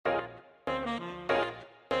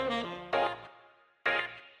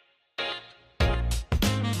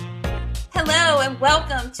Hello and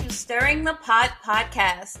welcome to Stirring the Pot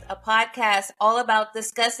podcast, a podcast all about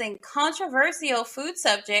discussing controversial food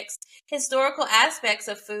subjects, historical aspects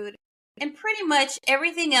of food, and pretty much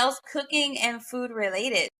everything else cooking and food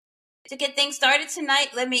related. To get things started tonight,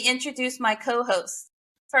 let me introduce my co-hosts.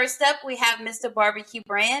 First up, we have Mr. Barbecue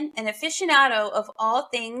Brand, an aficionado of all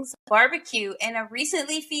things barbecue and a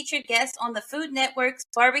recently featured guest on the Food Network's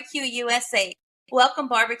Barbecue USA. Welcome,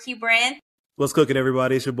 Barbecue Brand. What's cooking,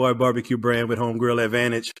 everybody? It's your boy Barbecue Brand with Home Grill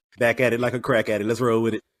Advantage. Back at it like a crack at it. Let's roll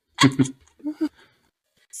with it. Second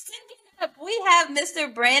up, we have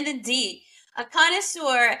Mr. Brandon D., a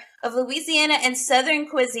connoisseur of Louisiana and Southern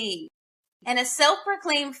cuisine, and a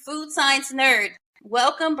self-proclaimed food science nerd.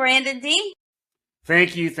 Welcome, Brandon D.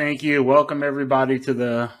 Thank you. Welcome, everybody, to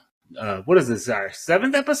the, what is this, our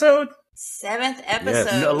 7th episode? 7th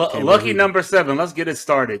episode. Yes. Lucky number 7. Let's get it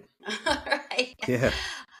started. All right. Yeah.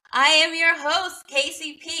 I am your host,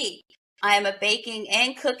 KCP. I am a baking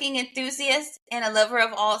and cooking enthusiast and a lover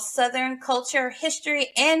of all Southern culture, history,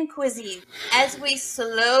 and cuisine. As we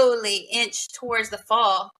slowly inch towards the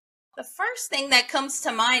fall, the first thing that comes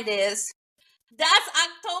to mind is, that's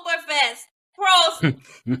Oktoberfest. Prost!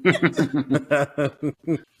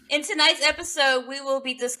 In tonight's episode, we will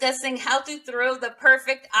be discussing how to throw the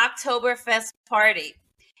perfect Oktoberfest party.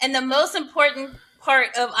 And the most important part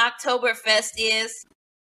of Oktoberfest is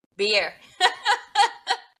beer.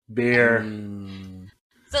 Beer.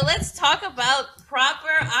 So let's talk about proper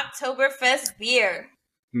Oktoberfest beer.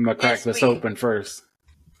 I'm going to crack this open first.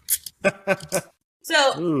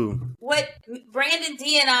 So, what Brandon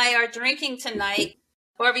D and I are drinking tonight,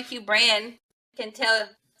 Barbecue Brand can tell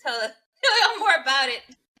you more about it.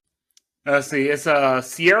 Let's see. It's a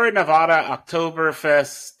Sierra Nevada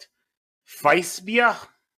Oktoberfest Weissbier.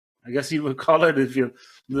 I guess you would call it if you're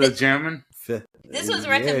the German. This was a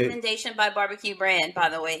recommendation by Barbecue Brand, by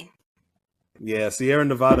the way. Yeah, Sierra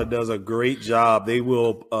Nevada does a great job. They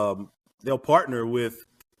will they'll partner with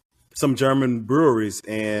some German breweries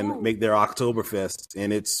and make their Oktoberfest,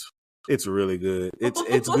 and it's really good.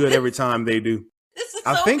 It's good every time they do. This is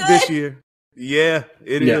I so think good. this year,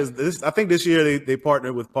 it is. I think this year they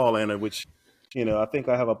partnered with Paul Anna, which I think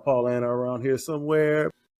I have a Paul Anna around here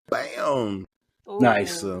somewhere. Bam, Ooh.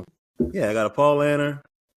 Nice. So yeah, I got a Paul Anna.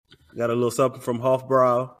 Got a little something from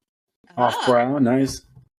Hofbrau. Hofbrau, nice.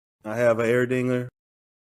 I have a Erdinger.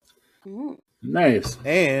 Nice.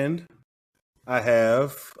 And I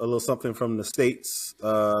have a little something from the States.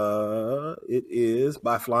 It is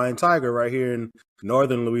by Flying Tiger right here in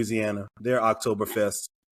northern Louisiana. Their Oktoberfest.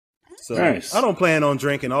 So nice. I don't plan on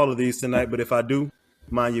drinking all of these tonight, but if I do,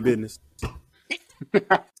 mind your business.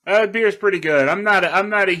 Beer's pretty good. I'm not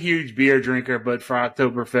a huge beer drinker, but for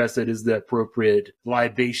Oktoberfest, it is the appropriate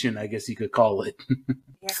libation, I guess you could call it.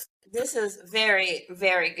 Yes, this is very,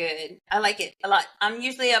 very good. I like it a lot. I'm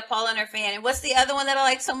usually a Paul Anna fan. And what's the other one that I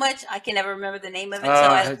like so much? I can never remember the name of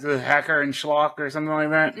it. The Hacker and Schlock or something like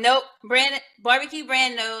that? Nope. Barbecue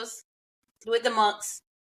Brand knows with the monks.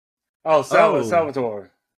 Oh,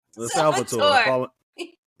 Salvatore. The Salvatore.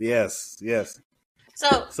 Yes.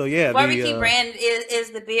 So yeah, Barbecue Brand is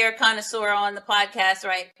the beer connoisseur on the podcast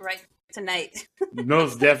right tonight.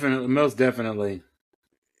 Most definitely.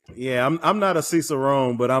 Yeah, I'm not a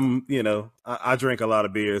cicerone, but I'm I drink a lot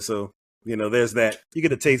of beer, so there's that. You get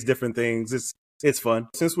to taste different things. It's fun.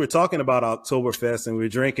 Since we're talking about Oktoberfest and we're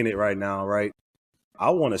drinking it right now, right? I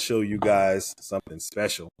want to show you guys something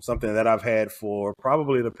special, something that I've had for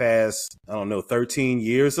probably the past 13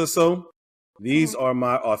 years or so. These are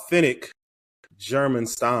my authentic German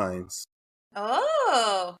Steins.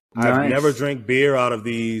 Oh, I've never drank beer out of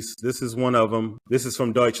these. This is one of them. This is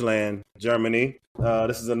from Deutschland, Germany.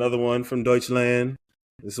 This is another one from Deutschland.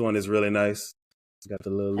 This one is really nice. It's got the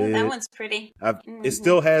little lid. That one's pretty. It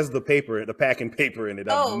still has the packing paper in it.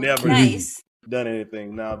 I've never done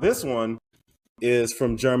anything. Now, this one is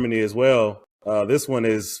from Germany as well. This one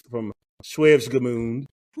is from Schwebsgemünd,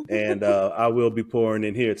 and I will be pouring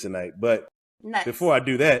in here tonight. But before I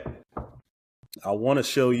do that, I want to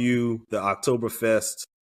show you the Oktoberfest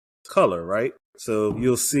color, right? So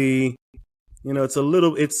you'll see,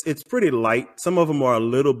 it's pretty light. Some of them are a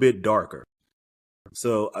little bit darker.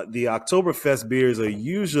 So the Oktoberfest beers are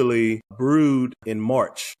usually brewed in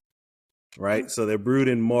March, right? So they're brewed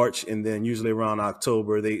in March, and then usually around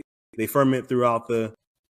October, they ferment throughout the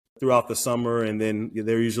summer, and then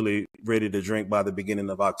they're usually ready to drink by the beginning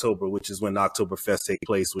of October, which is when Oktoberfest takes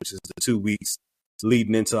place, which is the 2 weeks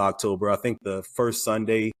leading into October. I think the first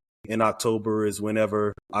Sunday in October is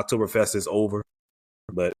whenever Oktoberfest is over.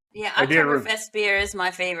 But yeah, Oktoberfest beer is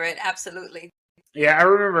my favorite. Absolutely. Yeah, I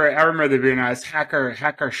remember the beer now. It's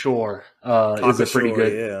Hacker Shore. Is a pretty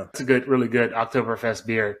good. Yeah, it's a really good Oktoberfest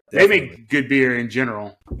beer. Definitely. They make good beer in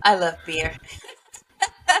general. I love beer.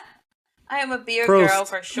 I am a beer girl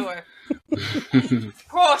for sure.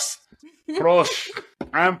 Prost. Prost.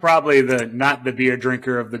 I'm probably not the beer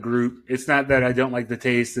drinker of the group. It's not that I don't like the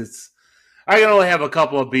taste. I can only have a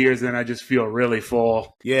couple of beers and I just feel really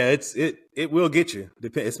full. Yeah, it will get you,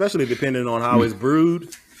 especially depending on how it's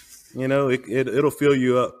brewed. You know, it'll fill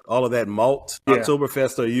you up. All of that malt. Yeah.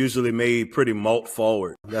 Oktoberfest are usually made pretty malt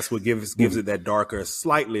forward. That's what gives it that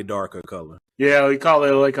slightly darker color. Yeah, we call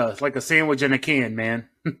it like a sandwich in a can, man.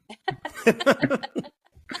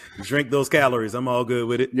 Drink those calories. I'm all good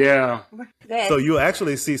with it. Yeah. So you'll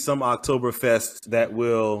actually see some Oktoberfest that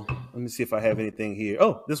will. Let me see if I have anything here.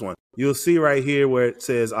 Oh, this one. You'll see right here where it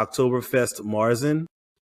says Oktoberfest Marzen.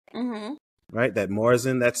 Mm-hmm. Right, that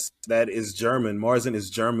Marzen, that is German. Marzen is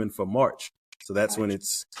German for March, so that's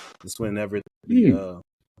whenever the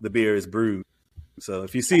beer is brewed. So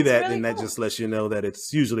if you see that, really then that just lets you know that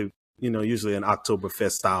it's usually an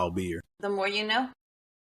Oktoberfest style beer. The more you know.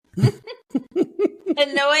 Had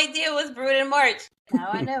no idea it was brewed in March. Now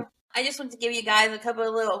I know. I just want to give you guys a couple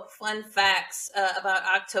of little fun facts about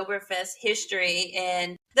Oktoberfest history.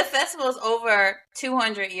 And the festival is over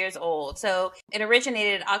 200 years old. So it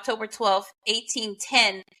originated October 12th,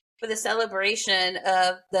 1810, for the celebration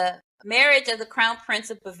of the marriage of the Crown Prince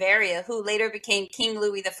of Bavaria, who later became King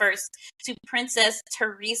Louis I, to Princess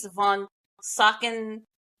Therese von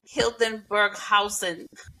Sachsen-Hildenburghausen.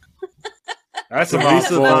 That's a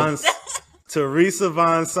mouthful. Teresa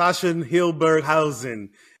von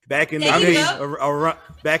Sachsen-Hildenburghausen. Back in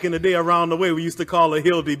the day, around the way, we used to call her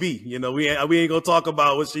Hildy B. You know, we ain't gonna talk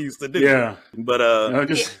about what she used to do. Yeah, but I'm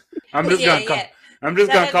just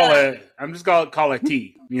gonna call it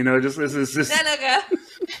T. You know, this is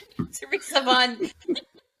Teresa von.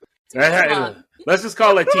 Let's just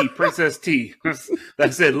call it T, Princess T.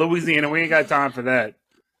 That's it, Louisiana. We ain't got time for that.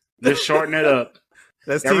 Just shorten it up.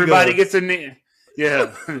 Everybody gets a name.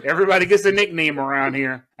 Yeah, everybody gets a nickname around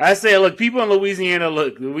here. I say, look, people in Louisiana,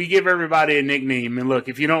 we give everybody a nickname. And look,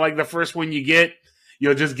 if you don't like the first one you get,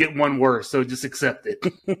 you'll just get one worse. So just accept it.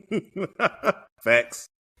 Facts.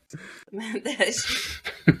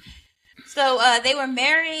 So they were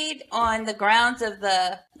married on the grounds of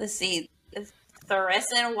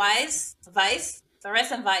Theresen Weiss,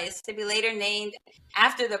 to be later named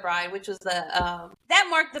after the bride, which was that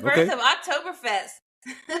marked the birth of Oktoberfest.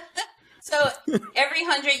 So every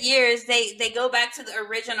 100 years, they go back to the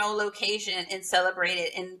original location and celebrate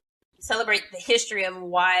it and celebrate the history of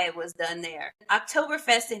why it was done there.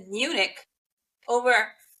 Oktoberfest in Munich,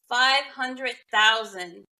 over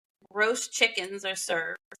 500,000 roast chickens are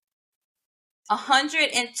served.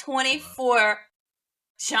 124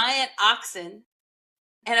 giant oxen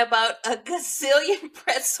and about a gazillion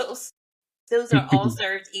pretzels. Those are all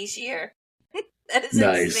served each year. That is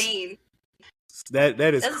insane. That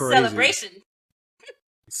is That's crazy. A celebration.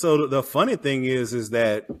 So the funny thing is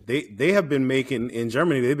that they have been making, in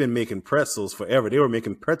Germany, they've been making pretzels forever. They were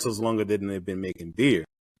making pretzels longer than they've been making beer.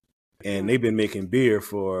 And they've been making beer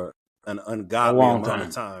for an ungodly amount of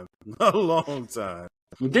time. A long time.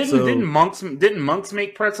 Didn't monks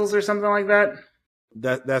make pretzels or something like that?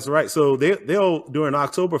 That's right. So they'll during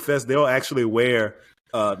Oktoberfest, they'll actually wear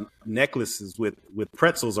necklaces with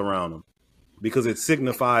pretzels around them because it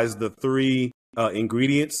signifies the three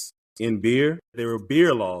ingredients in beer. There were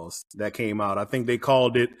beer laws that came out. I think they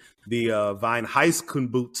called it the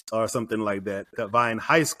Weinheitsgebot or something like that. The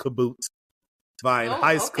Weinheitsgebot.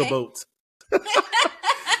 Weinheitsgebot.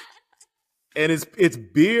 And it's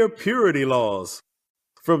beer purity laws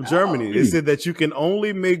from Germany. They said that you can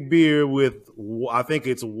only make beer with, I think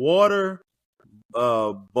it's water,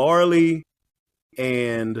 barley,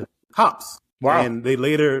 and hops. Wow. And they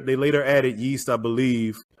later added yeast, I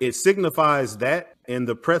believe. It signifies that, and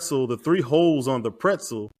the pretzel, the three holes on the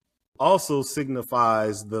pretzel, also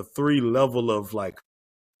signifies the three level of like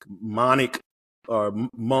monk or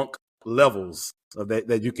monk levels of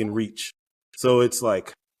that you can reach. So it's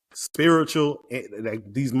like spiritual.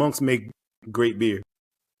 Like these monks make great beer.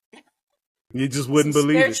 You just wouldn't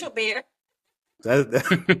believe spiritual it. Spiritual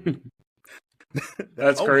beer.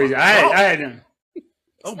 That's crazy. I had.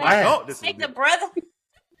 Oh my God! It's like the brother.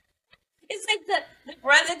 It's like the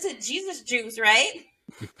brother to Jesus juice, right?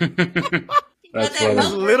 That's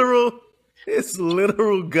funny. It's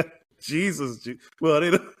literal Jesus juice. Well,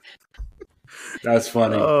 they don't. That's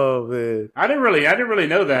funny. Oh man, I didn't really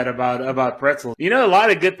know that about pretzels. You know, a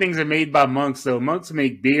lot of good things are made by monks. Though monks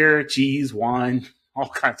make beer, cheese, wine, all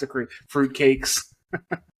kinds of fruit cakes.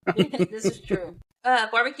 This is true.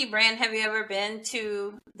 Barbecue Brand, have you ever been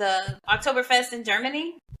to the Oktoberfest in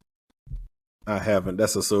Germany? I haven't.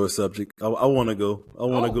 That's a sore subject. I want to go. I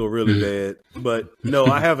want to go really bad, but no,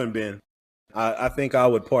 I haven't been. I think I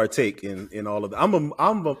would partake in all of that.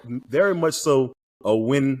 I'm a very much so a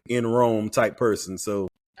win in Rome type person. So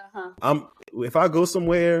if I go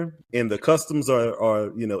somewhere and the customs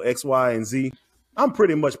are X, Y, and Z, I'm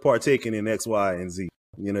pretty much partaking in X, Y, and Z.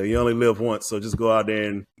 You know, you only live once, so just go out there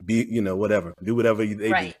and be, whatever, do whatever they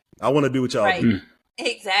do. I want to do what y'all do.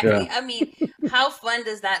 Exactly. Yeah. I mean, how fun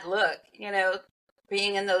does that look? You know,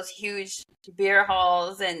 being in those huge beer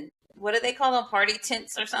halls and what do they call them? Party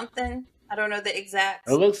tents or something? I don't know the exact.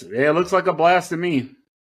 It looks like a blast to me.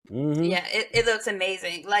 Mm-hmm. Yeah, it looks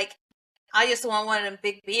amazing. Like, I just want one of them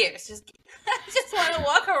big beers. I just want to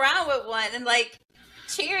walk around with one and like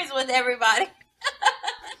cheers with everybody.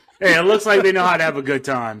 Hey, it looks like they know how to have a good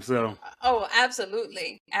time. So. Oh,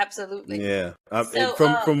 absolutely, absolutely. Yeah.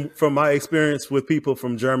 So, from my experience with people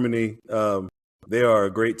from Germany, they are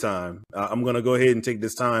a great time. I'm going to go ahead and take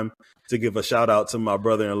this time to give a shout out to my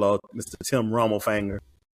brother-in-law, Mr. Tim Rommelfanger.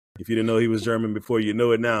 If you didn't know he was German before, you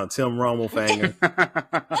know it now. Tim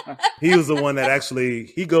Rommelfanger. He was the one that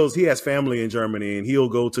actually, he has family in Germany, and he'll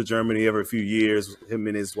go to Germany every few years, him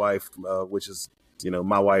and his wife, which is,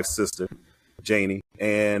 my wife's sister, Janie.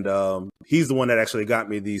 And he's the one that actually got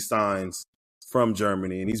me these signs from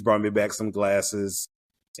Germany, and he's brought me back some glasses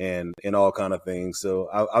and all kind of things. So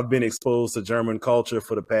I've been exposed to German culture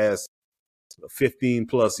for the past 15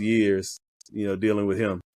 plus years, dealing with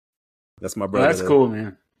him. That's my brother. That's cool,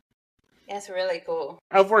 man. That's really cool.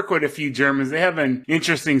 I've worked with a few Germans. They have an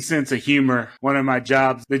interesting sense of humor. One of my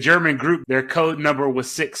jobs, the German group, their code number was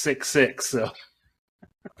 666. So,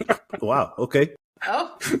 wow. Okay.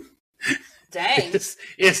 Oh, dang! It's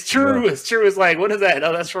true. Yeah. It's true. It's like, what is that?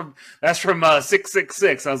 Oh, that's from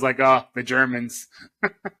 666. I was like, oh, the Germans.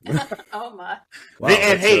 Oh my! Wow,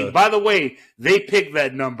 hey, by the way, they picked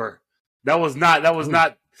that number. That was not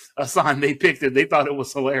a sign they picked it. They thought it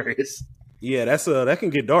was hilarious. Yeah, that can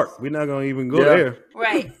get dark. We're not gonna even go there.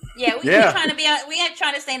 Right. Yeah, we ain't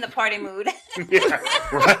trying to stay in the party mood. Yeah,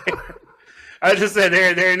 right. I just said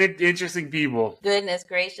they're interesting people. Goodness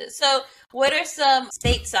gracious. So what are some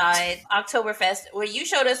stateside Oktoberfest? Well, you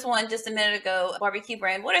showed us one just a minute ago, Barbecue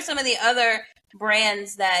Brand. What are some of the other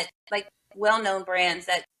brands that, like, well-known brands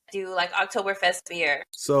that do like Oktoberfest beer?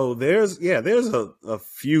 So there's a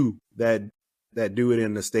few that do it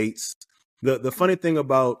in the States. The funny thing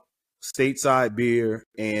about stateside beer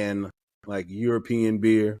and like European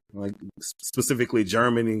beer, like specifically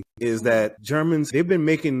Germany, is that Germans, they've been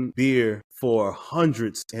making beer for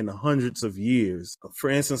hundreds and hundreds of years. For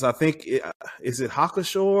instance, I think is it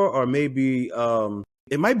Occassion or maybe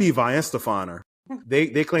it might be Weihenstephaner.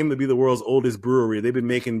 They claim to be the world's oldest brewery. They've been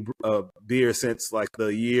making beer since like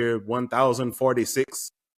the year 1046.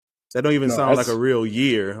 That don't even sound like a real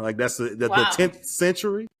year. Like that's the 10th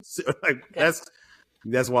century. Like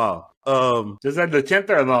that's wild. Is that the 10th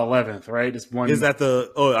or the 11th? Right? It's one. Is that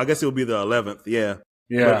I guess it would be the 11th. Yeah.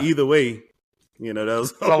 Yeah. But either way, that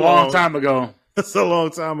was a long time ago. That's a long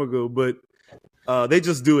time ago. But they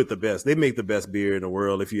just do it the best. They make the best beer in the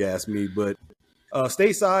world, if you ask me. But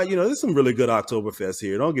stateside, there's some really good Oktoberfest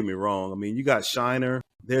here. Don't get me wrong. I mean, you got Shiner.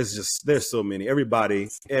 There's so many.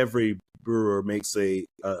 Every brewer makes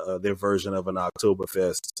their version of an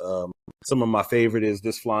Oktoberfest. Some of my favorite is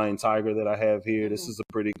this Flying Tiger that I have here. This is a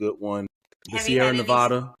pretty good one. The Sierra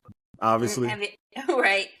Nevada, obviously.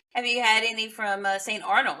 Right. Have you had any from St.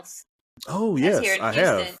 Arnold's? Oh, yes, I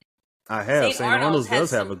have. I have. St. Arnold's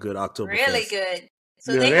does have a good Oktoberfest. Really good.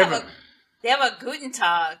 So they have a Guten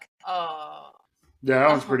Tag. Oh. Yeah, that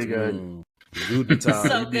one's pretty good. Guten Tag.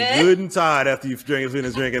 So You'd be good and tired after you've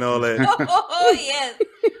finished drinking all that. Oh, yes.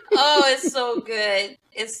 Oh, it's so good.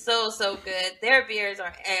 It's so good. Their beers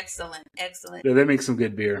are excellent. Excellent. Yeah, they make some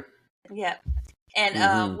good beer. Yeah.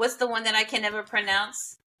 And what's the one that I can never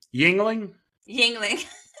pronounce? Yingling? Yingling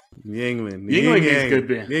makes good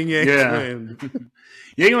beer. Yeah.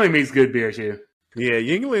 Yingling makes good beer too. Yeah,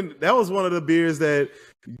 Yingling, that was one of the beers that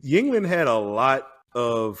Yingling had a lot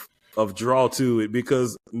of draw to it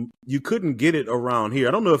because you couldn't get it around here.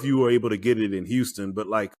 I don't know if you were able to get it in Houston, but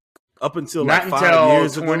like up until Not like 5 until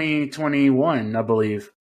years 2021, I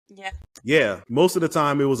believe. Yeah. Yeah. Most of the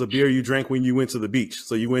time it was a beer you drank when you went to the beach.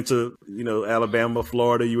 So you went to, Alabama,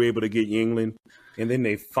 Florida, you were able to get Yingling. And then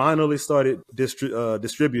they finally started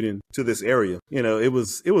distributing to this area. It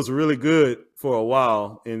was really good for a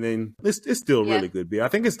while. And then it's still really good beer. I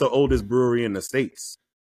think it's the oldest brewery in the States.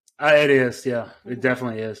 It is. Yeah, it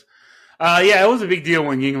definitely is. Yeah, it was a big deal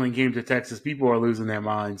when Yuengling came to Texas. People are losing their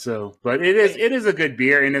minds. So, but it is a good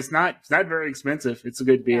beer, and it's not very expensive. It's a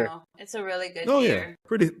good beer. No, it's a really good Yeah,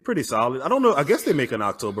 beer. pretty solid. I don't know. I guess they make an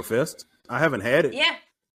Oktoberfest. I haven't had it. Yeah.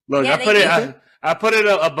 Look, yeah, I put it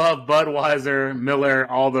above Budweiser, Miller,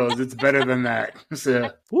 all those. It's better than that.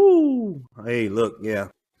 So, woo. Hey, look, yeah.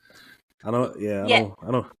 I don't.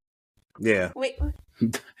 Yeah. Wait.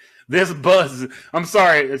 This buzz, I'm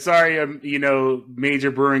sorry,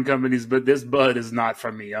 major brewing companies, but this bud is not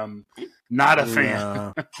for me. I'm not a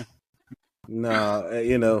fan.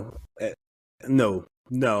 No,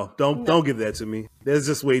 don't give that to me. There's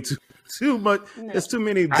just way too much. No. There's too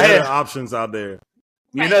many better options out there.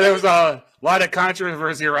 There was a lot of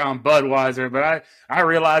controversy around Budweiser, but I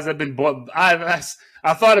realized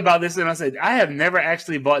I thought about this and I said, I have never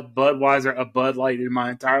actually bought Budweiser, a Bud Light, in my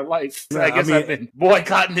entire life. So I guess I've been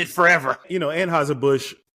boycotting it forever.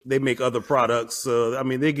 Anheuser-Busch, they make other products. So,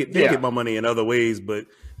 they get my money in other ways, but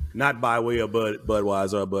not by way of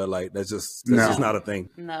Budweiser or Bud Light. That's just not a thing.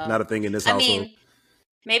 No. Not a thing in this household.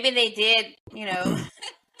 Maybe they did,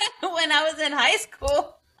 when I was in high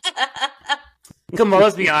school. Come on,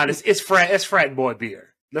 let's be honest. It's frat boy beer.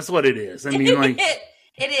 That's what it is. It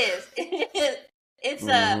is. It's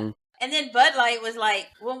and then Bud Light was like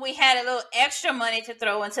when we had a little extra money to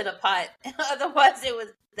throw into the pot. Otherwise, it was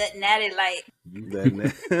that Natty Light.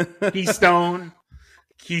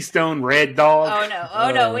 Keystone, Red Dog.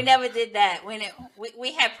 Oh no, we never did that. We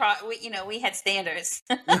had standards.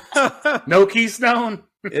 No Keystone.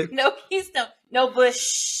 No Keystone. No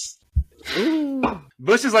Bush. Ooh.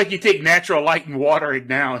 Bush is like you take natural light and water it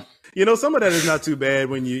down. Some of that is not too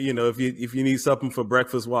bad when if you need something for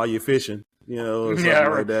breakfast while you're fishing. Or something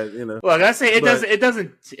like that. Look, I say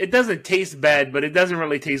it doesn't taste bad, but it doesn't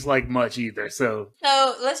really taste like much either. So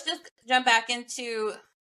let's just jump back into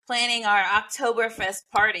planning our Oktoberfest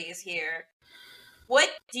parties here. What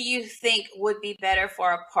do you think would be better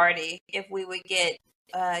for a party if we would get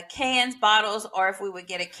cans, bottles, or if we would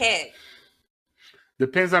get a keg?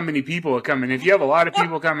 Depends how many people are coming. If you have a lot of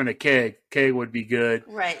people coming, a keg would be good.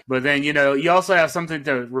 Right. But then, you also have something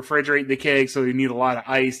to refrigerate the keg, so you need a lot of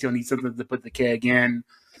ice. You'll need something to put the keg in.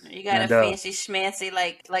 You got a fancy schmancy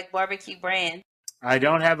like barbecue brand. I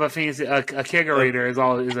don't have a fancy a kegerator is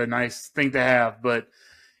a nice thing to have, but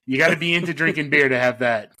you got to be into drinking beer to have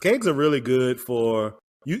that. Kegs are really good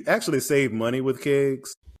you actually save money with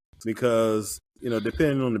kegs because,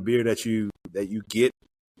 depending on the beer that you get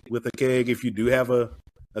with a keg, if you do have a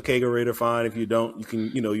kegerator, fine. If you don't, you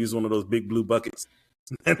can, use one of those big blue buckets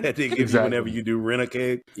that they give you whenever you do rent a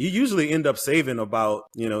keg. You usually end up saving about,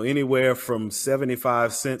 anywhere from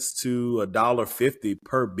 75 cents to $1.50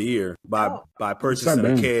 per beer by purchasing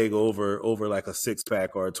a keg over like a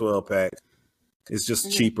 6-pack or a 12-pack. It's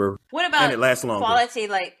just cheaper. What about and it lasts longer. Quality,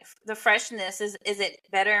 like the freshness? Is it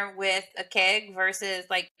better with a keg versus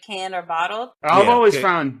like canned or bottled? I've always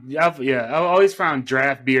found draft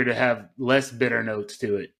beer to have less bitter notes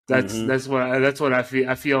to it. That's what I feel.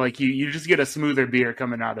 I feel like you just get a smoother beer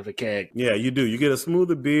coming out of a keg. Yeah, you do. You get a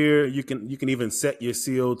smoother beer. You can even set your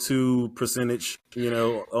CO2 percentage,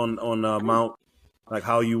 on amount, like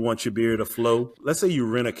how you want your beer to flow. Let's say you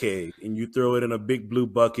rent a keg and you throw it in a big blue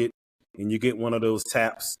bucket. And you get one of those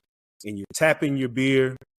taps, and you tap in your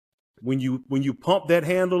beer. When you pump that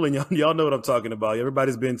handle, and y'all know what I'm talking about.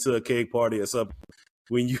 Everybody's been to a keg party or something.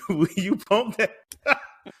 When you pump that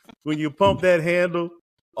handle,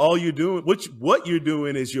 all you're doing, what you're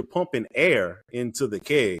doing is you're pumping air into the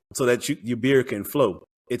keg so that your beer can flow.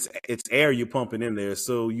 It's air you're pumping in there,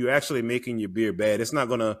 so you're actually making your beer bad.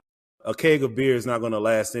 A keg of beer is not gonna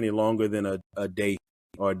last any longer than a day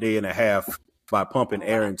or a day and a half by pumping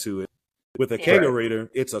air into it. With a kegerator,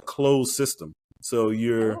 it's a closed system. So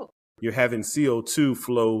you're having CO2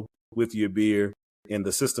 flow with your beer, and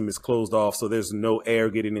the system is closed off, so there's no air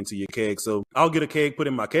getting into your keg. So I'll get a keg, put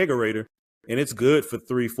in my kegerator, and it's good for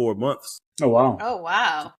 3-4 months. Oh, wow. Oh,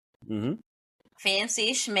 wow. Mm-hmm.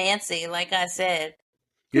 Fancy schmancy, like I said.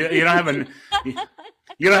 You don't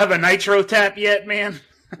have a nitro tap yet, man?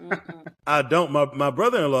 I don't. My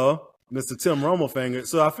brother-in-law, Mr. Tim Romelfinger.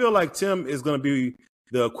 So I feel like Tim is going to be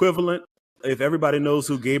the equivalent. If everybody knows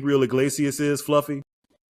who Gabriel Iglesias is, Fluffy,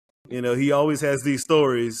 he always has these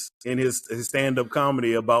stories in his stand-up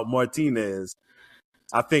comedy about Martinez.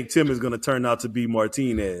 I think Tim is going to turn out to be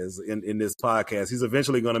Martinez in this podcast. He's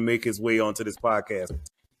eventually going to make his way onto this podcast.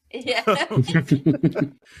 Yeah.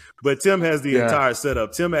 But Tim has the entire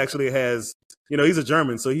setup. Tim actually has, he's a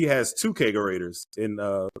German, so he has 2 kegerators and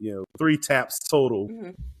 3 taps total. Mm-hmm.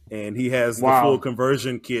 And he has the full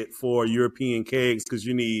conversion kit for European kegs because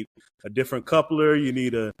you need a different coupler, you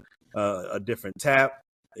need a different tap,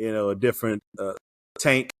 a different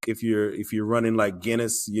tank. If you're running like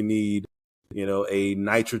Guinness, you need a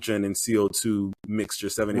nitrogen and CO2 mixture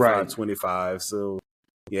 75-25. So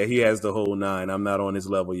yeah, he has the whole 9. I'm not on his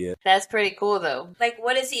level yet. That's pretty cool though. Like,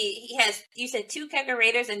 what is he has? You said 2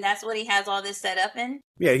 keggerators, and that's what he has all this set up in.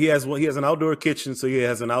 Yeah, he has an outdoor kitchen, so he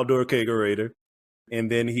has an outdoor kegerator. And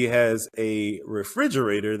then he has a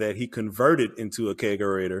refrigerator that he converted into a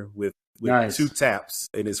kegerator with nice. 2 taps,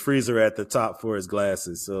 and his freezer at the top for his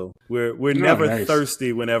glasses. So we're never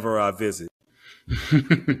thirsty whenever I visit.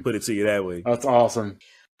 Put it to you that way. That's awesome.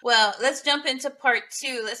 Well, let's jump into part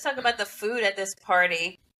 2. Let's talk about the food at this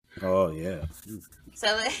party. Oh yeah. So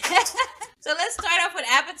let's start off with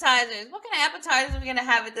appetizers. What kind of appetizers are we gonna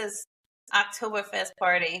have at this Oktoberfest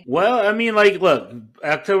party? Well, I mean, like, look,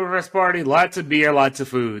 Oktoberfest party, lots of beer, lots of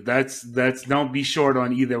food. That's don't be short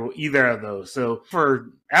on either of those. So for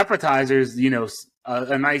appetizers,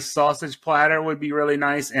 a nice sausage platter would be really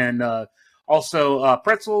nice, and also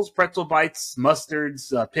pretzels, pretzel bites,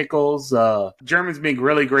 mustards, pickles. Germans make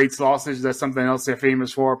really great sausage. That's something else they're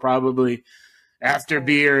famous for, probably. After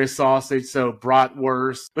beer is sausage, so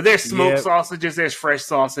bratwurst. But there's smoked sausages, there's fresh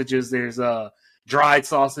sausages, there's dried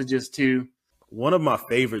sausages too. One of my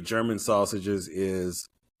favorite German sausages is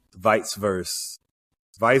Weisswurst.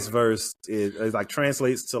 Weisswurst is like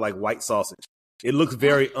translates to like white sausage. It looks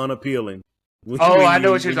very unappealing. I know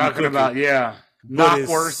what you're talking about. Yeah,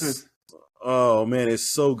 knockwurst is. Oh man, it's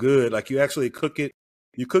so good. Like you actually cook it.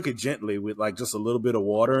 You cook it gently with like just a little bit of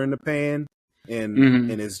water in the pan, and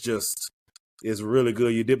it's really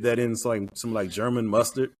good. You dip that in some like German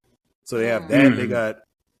mustard. So they have that.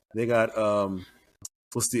 They got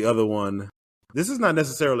what's the other one? This is not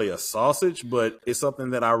necessarily a sausage, but it's something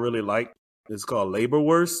that I really like. It's called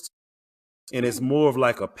Leberwurst, and it's more of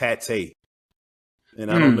like a pate.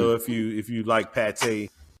 And I don't know if you like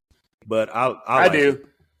pate, but I like do. It.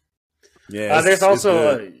 Yeah, there's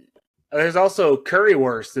also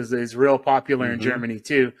currywurst is real popular in Germany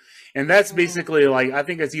too, and that's basically like, I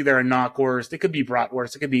think it's either a knockwurst, it could be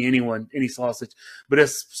bratwurst, it could be any sausage, but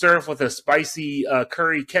it's served with a spicy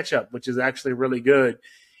curry ketchup, which is actually really good.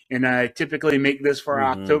 And I typically make this for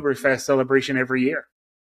our Oktoberfest celebration every year.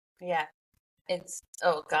 Yeah, it's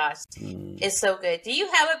it's so good. Do you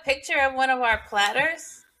have a picture of one of our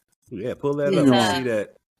platters? Yeah, pull that up and see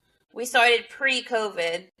that. We started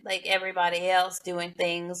pre-COVID, like everybody else, doing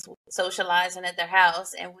things, socializing at their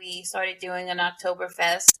house, and we started doing an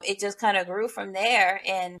Oktoberfest. It just kind of grew from there,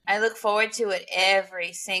 and I look forward to it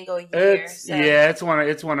every single year. It's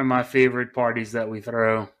one of my favorite parties that we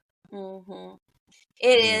throw. Mm-hmm.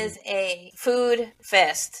 It is a food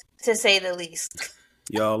fest, to say the least.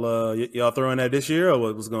 Y'all throwing that this year, or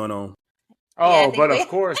what's going on? Oh, but of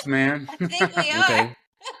course, man. I think we are. Okay.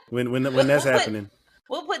 When that's happening?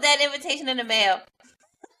 We'll put that invitation in the mail.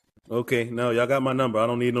 Okay, no, y'all got my number. I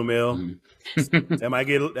don't need no mail. That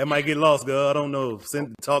might get lost, girl. I don't know.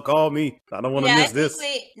 Call me. I don't want to miss this.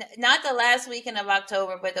 Not the last weekend of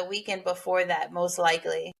October, but the weekend before that, most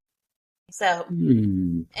likely. So,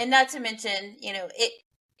 and not to mention,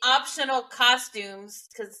 optional costumes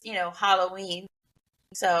because Halloween.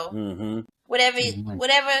 So whatever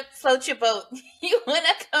floats your boat. You want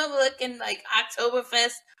to come looking like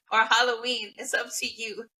Oktoberfest or Halloween? It's up to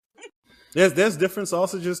you. There's different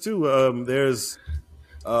sausages too. There's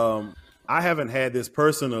I haven't had this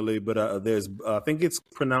personally, but there's I think it's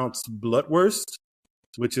pronounced Blutwurst,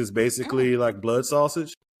 which is basically like blood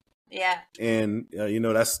sausage. Yeah. And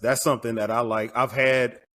that's something that I like. I've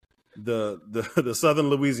had the Southern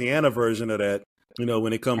Louisiana version of that.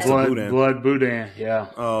 When it comes to boudin. Blood boudin, yeah.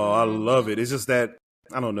 Oh, I love it. It's just that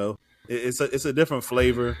I don't know. It's a different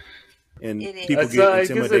flavor, and people get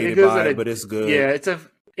intimidated by it, but it's good. Yeah,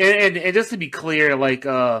 and just to be clear, like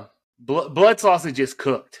blood sausage is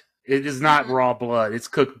cooked. It is not raw blood. It's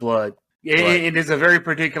cooked blood. It is a very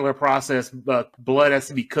particular process. But blood has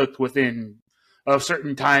to be cooked within a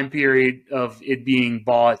certain time period of it being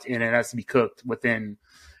bought, and it has to be cooked within,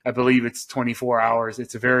 I believe it's 24 hours.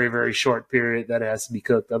 It's a very, very short period that it has to be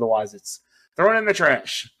cooked. Otherwise, it's thrown in the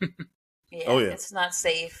trash. Yeah, it's not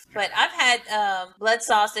safe. But I've had blood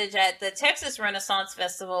sausage at the Texas Renaissance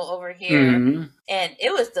Festival over here, and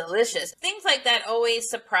it was delicious. Things like that always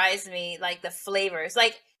surprise me, like the flavors.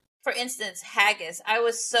 Like, for instance, haggis. I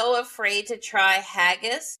was so afraid to try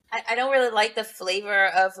haggis. I don't really like the flavor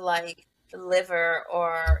of, like, liver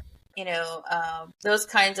or, those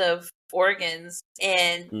kinds of organs,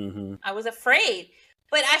 and I was afraid,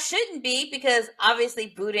 but I shouldn't be, because obviously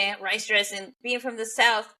boudin, rice dressing, being from the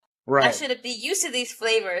South, right, I should be used to these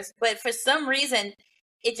flavors, but for some reason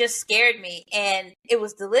it just scared me, and it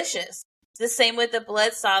was delicious. The same with the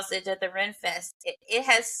blood sausage at the Renfest. It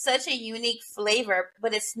has such a unique flavor,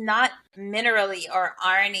 but it's not minerally or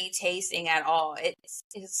irony tasting at all.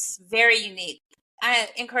 It's very unique. I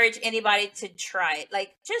encourage anybody to try it.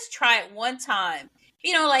 Like, just try it one time. If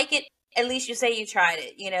you don't like it, at least you say you tried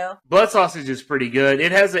it, you know? Blood sausage is pretty good.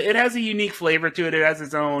 It has a unique flavor to it. It has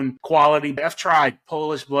its own quality. I've tried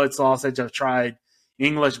Polish blood sausage. I've tried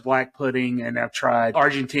English black pudding, and I've tried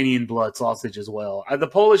Argentinian blood sausage as well. The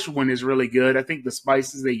Polish one is really good. I think the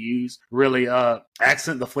spices they use really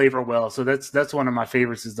accent the flavor well. So that's one of my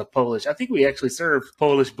favorites is the Polish. I think we actually served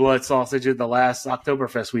Polish blood sausage at the last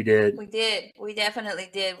Oktoberfest we did. We did. We definitely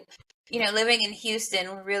did. You know, living in Houston,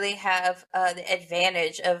 we really have the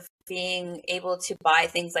advantage of being able to buy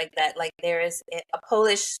things like that. Like, there is a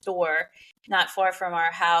Polish store not far from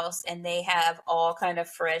our house, and they have all kind of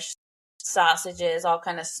fresh sausages, all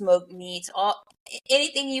kind of smoked meats,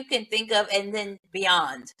 anything you can think of, and then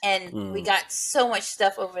beyond. And we got so much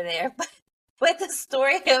stuff over there. But the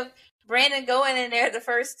story of Brandon going in there the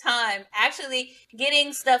first time, actually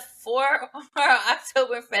getting stuff for our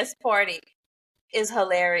Oktoberfest party, is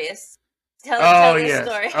hilarious. Tell this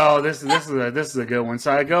story. Oh, this is a good one.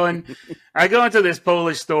 So I go into this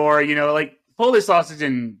Polish store. You know, like Polish sausage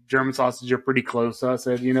and German sausage are pretty close. So I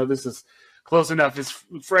said, you know, this is close enough. It's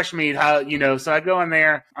fresh meat. So I go in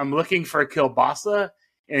there. I'm looking for kielbasa,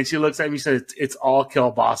 and she looks at me and says, "It's all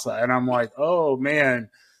kielbasa." And I'm like, "Oh man,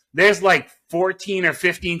 there's like 14 or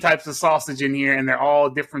 15 types of sausage in here, and they're all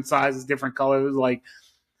different sizes, different colors." Like,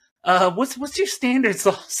 what's your standard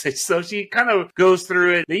sausage? So she kind of goes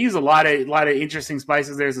through it. They use a lot of interesting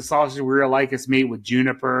spices. There's a sausage we really like. It's made with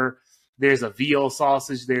juniper. There's a veal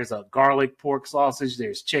sausage. There's a garlic pork sausage.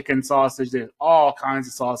 There's chicken sausage. There's all kinds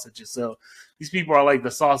of sausages. So these people are like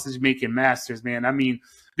the sausage making masters, man. I mean,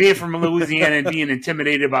 being from Louisiana and being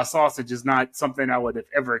intimidated by sausage is not something I would have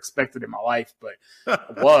ever expected in my life, but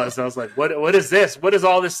it was. I was like, what is this? What is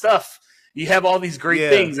all this stuff? You have all these great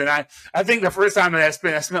things. And I think the first time I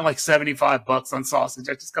spent like $75 on sausage.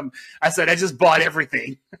 I just bought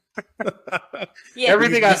everything.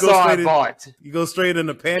 Everything I saw, I bought. You go straight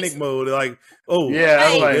into panic mode. Like,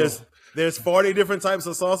 there's 40 different types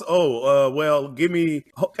of sauce. Well,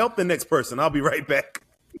 help the next person. I'll be right back.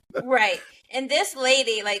 Right. And this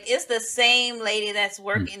lady, like, it's the same lady that's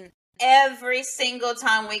working every single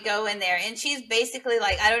time we go in there. And she's basically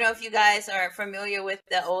like, I don't know if you guys are familiar with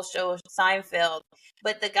the old show Seinfeld,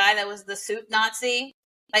 but the guy that was the soup Nazi,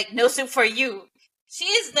 like, no soup for you. She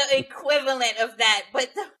is the equivalent of that, but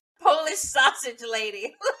the Polish sausage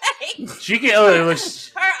lady. Like, she can. Her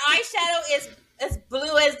eyeshadow is as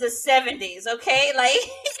blue as the 70s, okay? Like,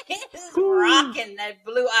 it's rocking that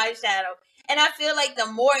blue eyeshadow. And I feel like the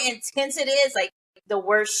more intense it is, like, the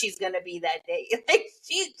worse she's going to be that day. Like,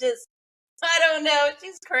 she's just, I don't know.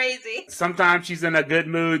 She's crazy. Sometimes she's in a good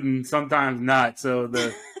mood and sometimes not. So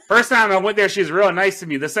the first time I went there, she was real nice to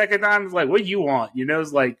me. The second time, it's like, what do you want? You know,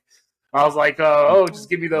 it's like, I was like, just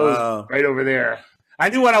give me those right over there. I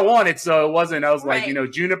knew what I wanted, so it wasn't, I was like, you know,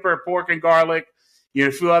 juniper, pork, and garlic. You know,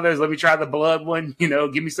 a few others. Let me try the blood one. You know,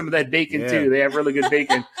 give me some of that bacon too. They have really good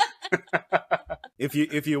bacon. If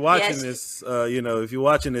you're watching this, if you're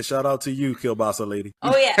watching this, shout out to you, kielbasa lady.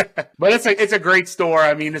 Oh yeah. But it's a great store.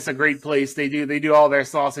 I mean, it's a great place. They do all their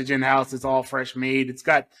sausage in house. It's all fresh made. It's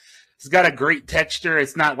got a great texture.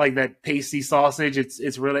 It's not like that pasty sausage.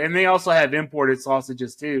 It's really, and they also have imported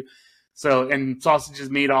sausages too. So, and sausages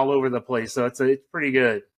made all over the place. So it's pretty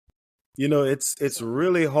good. You know, it's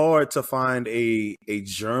really hard to find a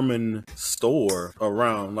German store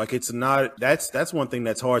around. Like, it's not, that's one thing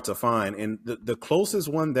that's hard to find. And the closest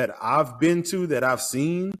one that I've been to that I've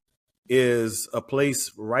seen is a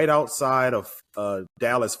place right outside of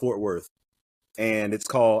Dallas, Fort Worth. And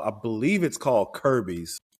I believe it's called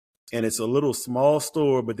Kirby's. And it's a little small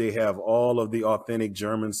store, but they have all of the authentic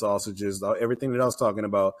German sausages, everything that I was talking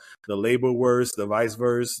about, the Leberwurst, the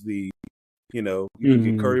Weisswurst, you can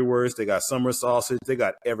get currywurst. They got summer sausage. They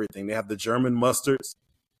got everything. They have the German mustards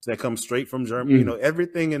that come straight from Germany. You know,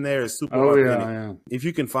 everything in there is super authentic. Yeah. If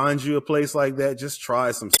you can find you a place like that, just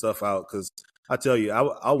try some stuff out. Because I tell you,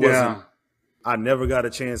 I never got a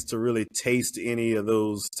chance to really taste any of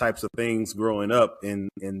those types of things growing up, and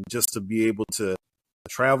just to be able to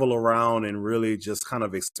travel around and really just kind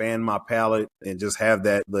of expand my palate and just have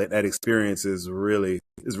that experience is really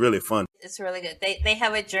fun. It's really good. They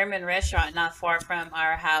have a German restaurant not far from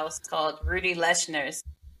our house called Rudy Leschner's.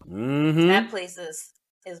 Mm-hmm. That place is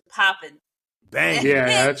popping. Bang. Yeah,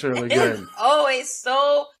 that's really good. It's always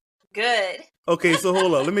so good. Okay, so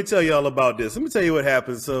hold on. Let me tell y'all about this. Let me tell you what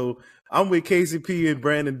happened. So I'm with KCP and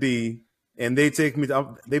Brandon D, and they take me.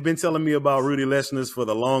 They've been telling me about Rudy Lechner's for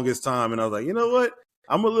the longest time, and I was like, you know what?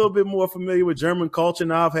 I'm a little bit more familiar with German culture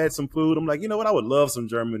now. I've had some food. I'm like, you know what? I would love some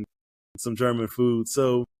German food.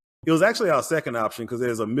 So it was actually our second option because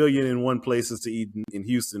there's 1,000,001 places to eat in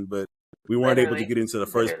Houston, but we weren't able to get into the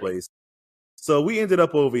first place. So we ended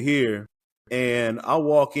up over here, and I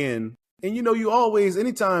walk in, and you always,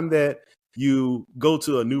 anytime that you go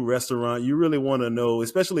to a new restaurant, you really want to know,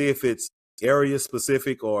 especially if it's area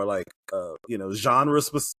specific or like genre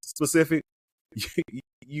specific.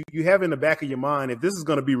 You have in the back of your mind if this is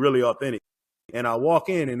going to be really authentic. And I walk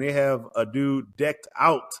in, and they have a dude decked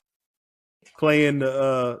out playing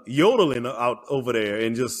the yodeling out over there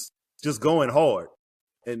and just going hard.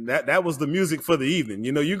 And that was the music for the evening.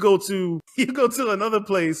 You go to another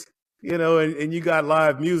place, and you got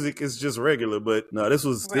live music. It's just regular, but no, this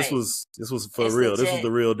was for it's real. Legit. This was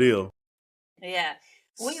the real deal. Yeah,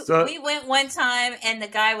 we went one time, and the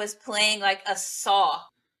guy was playing like a saw.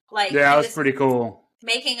 Like, yeah, that was pretty cool.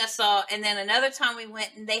 Making a saw, and then another time we went,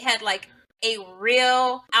 and they had like a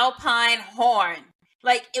real alpine horn.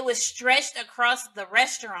 Like, it was stretched across the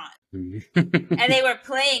restaurant, and they were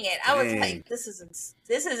playing it. I was like, "This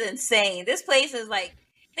is insane." This place is like,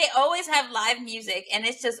 they always have live music, and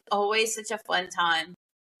it's just always such a fun time.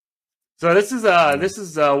 So this is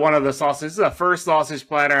one of the sausages. This is the first sausage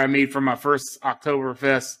platter I made for my first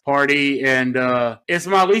Oktoberfest party, and it's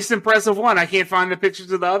my least impressive one. I can't find the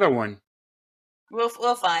pictures of the other one.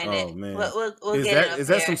 We'll find it. Man. We'll get it up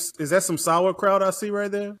there. Is that some sauerkraut I see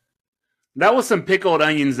right there? That was some pickled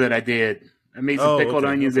onions that I did. I made some pickled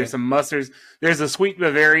onions. Okay. There's some mustards. There's a sweet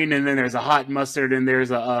Bavarian, and then there's a hot mustard, and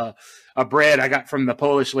there's a bread I got from the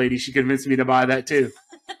Polish lady. She convinced me to buy that too.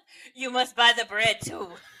 You must buy the bread too.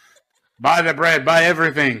 Buy the bread, buy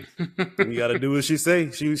everything. You got to do what she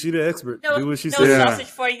say. She the expert. Do what she say. No sausage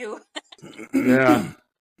for you. Yeah.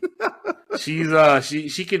 She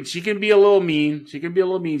can be a little mean. She can be a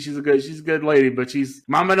little mean. She's a good lady, but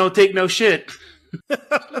mama don't take no shit.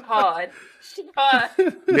 Hard.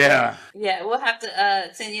 Yeah. Yeah, we'll have to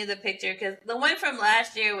send you the picture because the one from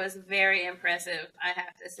last year was very impressive, I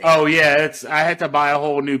have to say. Oh yeah, I had to buy a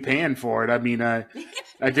whole new pan for it. I mean, I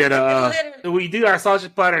did we do our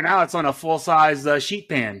sausage platter now. It's on a full size sheet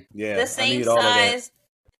pan. Yeah, the same size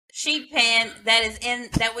sheet pan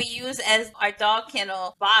that we use as our dog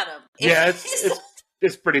kennel bottom.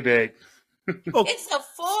 It's pretty big. It's a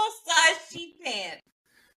full size sheet pan.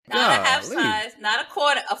 Not a half size, not a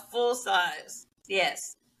quarter, a full size.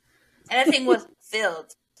 Yes. And that thing was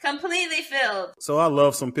filled. Completely filled. So I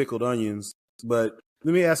love some pickled onions, but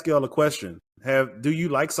let me ask y'all a question. Do you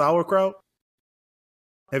like sauerkraut?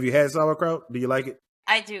 Have you had sauerkraut? Do you like it?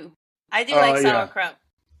 I do. I do like sauerkraut.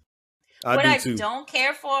 What I too. don't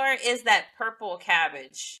care for is that purple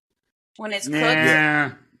cabbage when it's cooked.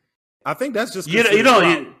 Yeah. I think that's just she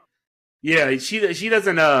doesn't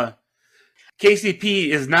KCP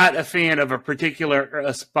is not a fan of a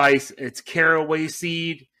particular spice. It's caraway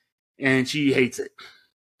seed, and she hates it.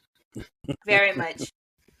 Very much.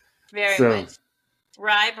 Very much.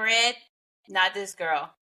 Rye bread, not this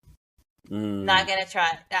girl. Not gonna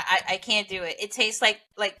try. I can't do it. It tastes like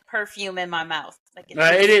perfume in my mouth.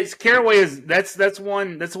 It is. Caraway that's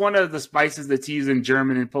one of the spices that's used in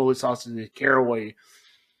German and Polish sausages. Caraway.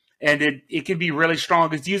 And it can be really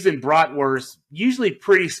strong. It's used in bratwurst, usually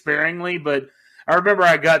pretty sparingly. But I remember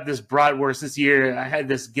I got this bratwurst this year. I had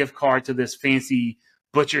this gift card to this fancy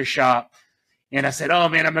butcher shop, and I said, "Oh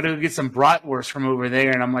man, I'm gonna go get some bratwurst from over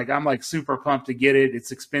there." And I'm like super pumped to get it.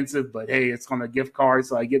 It's expensive, but hey, it's on a gift card,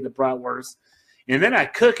 so I get the bratwurst, and then I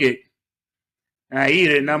cook it and I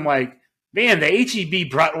eat it, and I'm like, man, the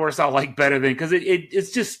HEB bratwurst I like better than because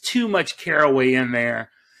it's just too much caraway in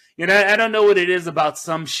there. I don't know what it is about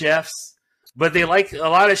some chefs, but a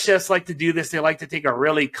lot of chefs like to do this. They like to take a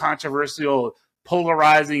really controversial,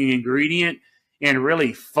 polarizing ingredient and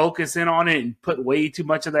really focus in on it and put way too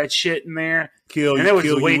much of that shit in there. And there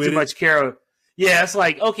was way too much caraway. Yeah, it's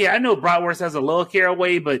like, okay, I know bratwurst has a little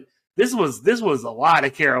caraway, but this was a lot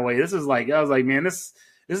of caraway. I was like, man, this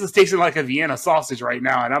is tasting like a Vienna sausage right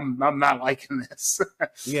now, and I'm not liking this.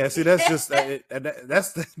 Yeah, see, that's just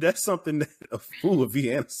that's something that a fool of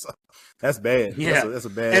Vienna sausage. That's bad. Yeah, that's a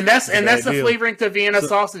bad. And that's the flavoring to Vienna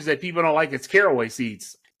sausage that people don't like. It's caraway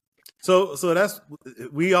seeds. So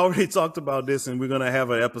we already talked about this, and we're gonna have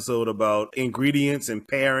an episode about ingredients and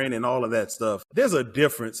pairing and all of that stuff. There's a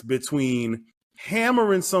difference between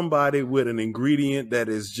hammering somebody with an ingredient that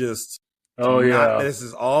is just this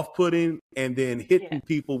is off-putting, and then hitting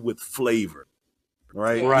people with flavor,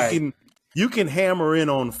 right? you can hammer in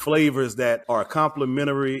on flavors that are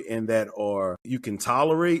complementary and that are you can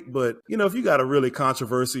tolerate. But, if you got a really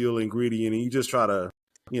controversial ingredient and you just try to,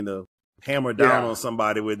 hammer down on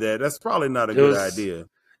somebody with that, that's probably not a good idea.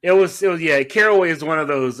 It was caraway is one of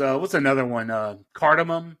those. What's another one?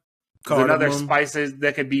 Cardamom. Another spices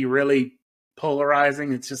that could be really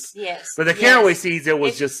polarizing. It's just, but the caraway seeds,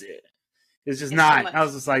 it's just not. I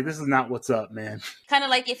was just like, this is not what's up, man. Kind of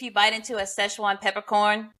like if you bite into a Szechuan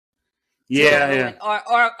peppercorn. Yeah.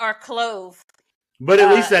 Or clove. But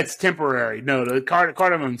at least that's temporary. No, the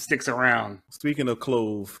cardamom sticks around. Speaking of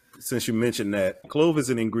clove, since you mentioned that, clove is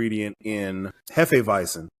an ingredient in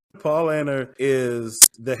Hefeweizen. Paulaner is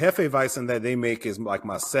the Hefeweizen that they make is like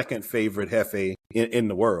my second favorite Hefe in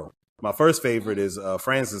the world. My first favorite is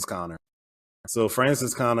Franziskaner. So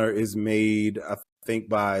Franziskaner is made, I think,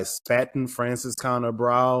 by Spaten Franziskaner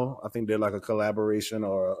Brau. I think they're like a collaboration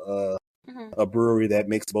or a brewery that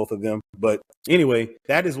makes both of them. But anyway,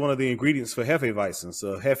 that is one of the ingredients for Hefeweizen.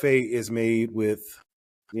 So Hefe is made with,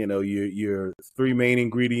 your three main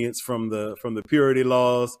ingredients from the purity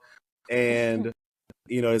laws, and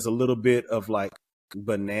there's a little bit of like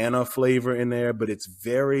banana flavor in there, but it's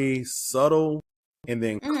very subtle, and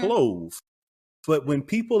then clove. But when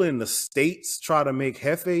people in the States try to make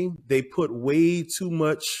Hefe, they put way too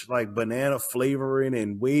much like banana flavor in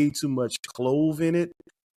and way too much clove in it.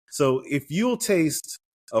 So if you'll taste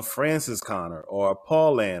a Franziskaner or a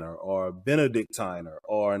Paulaner or a Benedictiner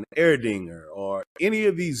or an Erdinger or any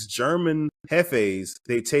of these German Hefes,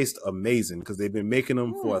 they taste amazing because they've been making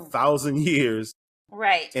them for 1,000 years.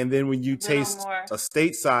 Right. And then when you taste a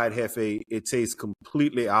stateside Hefe, it tastes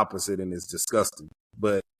completely opposite and it's disgusting.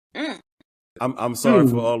 But I'm sorry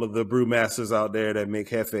for all of the brewmasters out there that make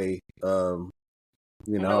Hefe. I'm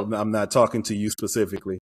not talking to you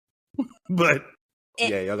specifically, but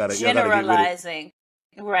y'all gotta generalizing.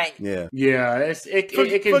 Right. Yeah. Yeah. It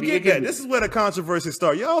can forget that. This is where the controversy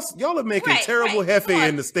starts. Y'all are making terrible Hefe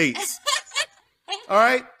in the States. All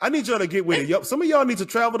right, I need y'all to get with it. Some of y'all need to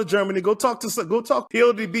travel to Germany, go talk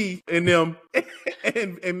Hildy B and them,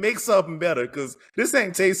 and make something better because this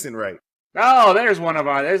ain't tasting right. Oh, there's one of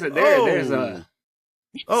our. There's a.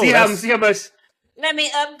 See how much. Let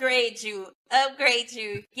me upgrade you.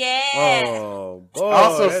 Yeah. Oh boy.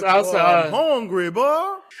 I'm hungry,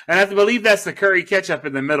 boy. And I believe that's the curry ketchup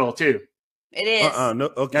in the middle too. It is. No.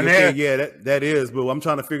 Okay. Yeah, that is. But I'm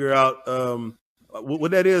trying to figure out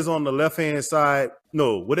what that is on the left hand side.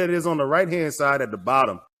 No, what that is on the right hand side at the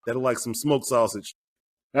bottom. That look like some smoked sausage.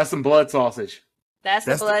 That's some blood sausage. That's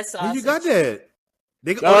the blood sausage. Where you got that?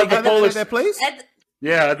 They got that at that place?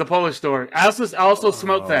 At the Polish store. I also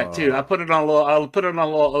smoked that too. I put it on a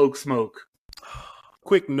little oak smoke.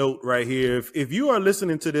 Quick note right here. If you are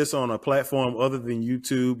listening to this on a platform other than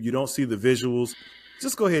YouTube, you don't see the visuals,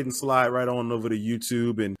 just go ahead and slide right on over to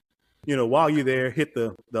YouTube and while you're there, hit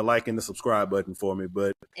the like and the subscribe button for me.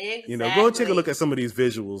 But go and take a look at some of these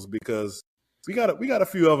visuals because we got a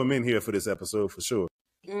few of them in here for this episode for sure.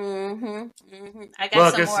 I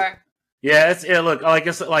got some more. Yeah, look, like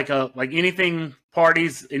it's like anything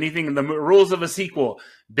parties, anything the rules of a sequel,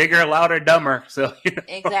 bigger, louder, dumber. So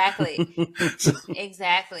exactly.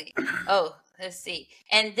 Exactly. Oh, let's see.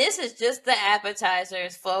 And this is just the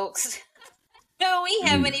appetizers, folks. No, we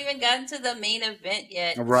haven't even gotten to the main event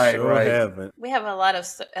yet. Right. Haven't. We have a lot of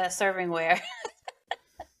servingware.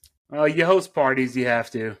 Oh, you host parties, you have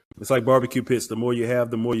to. It's like barbecue pits. The more you have,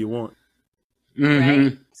 the more you want.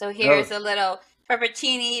 Right. So here's a little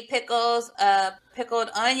pepperoni, pickles, pickled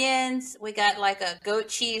onions. We got like a goat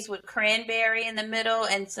cheese with cranberry in the middle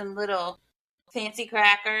and some little fancy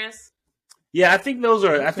crackers. Yeah, I think those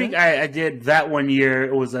are. Okay. I think I did that one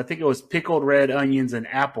year. I think it was pickled red onions and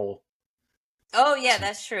apple. Oh yeah,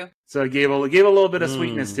 that's true. So it gave a little bit of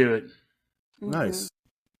sweetness to it. Nice.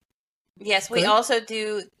 Yes, we also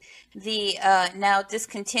do the now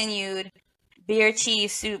discontinued beer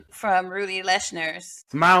cheese soup from Rudy Leshner's.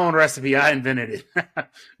 It's my own recipe. I invented it.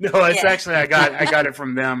 No, it's actually I got it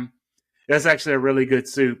from them. That's actually a really good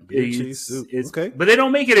soup. Beer cheese soup. Okay. But they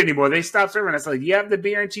don't make it anymore. They stopped serving it. It's like, you have the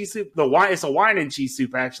beer and cheese soup? It's a wine and cheese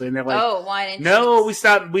soup, actually. And they're like, wine and cheese. No,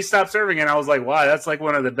 we stopped serving it. And I was like, wow, that's like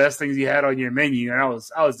one of the best things you had on your menu. And I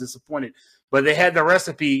was disappointed. But they had the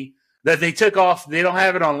recipe that they took off. They don't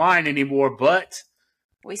have it online anymore, but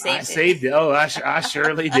we saved it. Saved it. Oh, I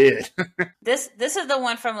surely did. This is the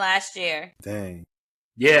one from last year. Dang.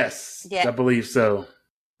 Yes. Yeah. I believe so.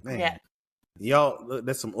 Man. Yeah. Y'all, look,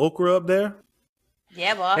 there's some okra up there?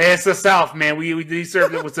 Yeah, boy. Hey, it's the South, man. We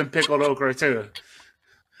served it with some pickled okra, too.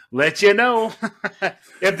 Let you know.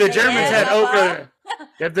 If the Germans had okra,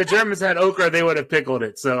 If the Germans had okra, they would have pickled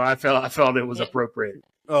it. So I felt it was appropriate.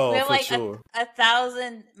 Oh, we have for like sure.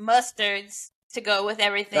 1,000 mustards to go with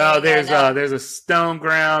everything. Oh, there's a stone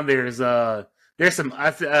ground. There's some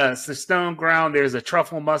stone ground. There's a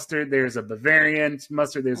truffle mustard. There's a Bavarian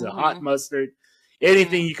mustard. There's a hot mustard.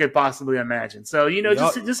 Anything you could possibly imagine. So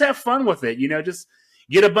just have fun with it. Just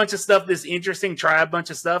get a bunch of stuff that's interesting. Try a bunch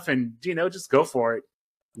of stuff, and just go for it.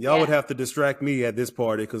 Y'all would have to distract me at this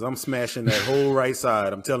party because I'm smashing that whole right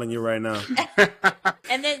side. I'm telling you right now.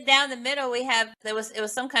 And then down the middle we have it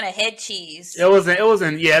was some kind of head cheese.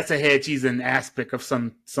 It's a head cheese and aspic of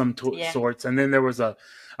some sorts. And then there was I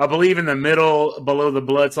believe in the middle below the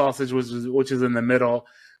blood sausage which is in the middle.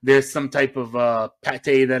 There's some type of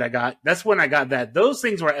pate that I got. That's when I got that. Those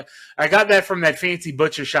things I got that from that fancy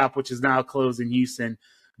butcher shop which is now closed in Houston.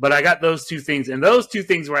 But I got those two things, and those two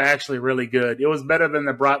things were actually really good. It was better than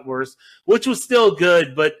the bratwurst, which was still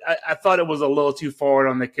good, but I thought it was a little too forward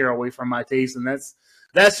on the caraway for my taste, and that's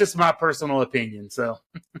just my personal opinion. So,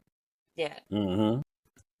 yeah. Mm-hmm.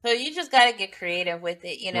 So you just got to get creative with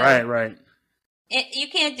it, Right. You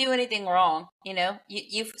can't do anything wrong,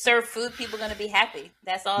 You serve food, people are going to be happy.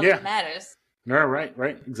 That's all that matters.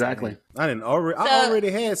 Right, exactly. I already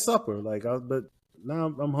had supper, but now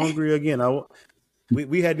I'm hungry again.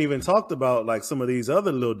 We hadn't even talked about like some of these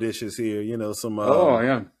other little dishes here, some. Oh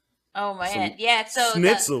man, yeah. So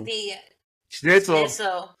schnitzel. The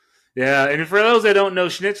schnitzel. Yeah, and for those that don't know,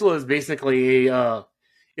 schnitzel is basically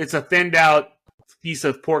it's a thinned out piece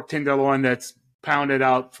of pork tenderloin that's pounded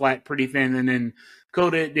out flat, pretty thin, and then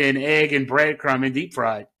coated in egg and breadcrumb and deep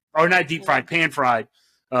fried, or not deep fried, pan fried.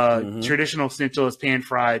 Traditional schnitzel is pan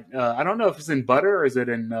fried. I don't know if it's in butter or is it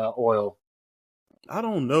in oil. I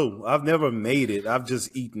don't know. I've never made it. I've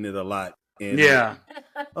just eaten it a lot. And,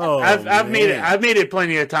 I've made it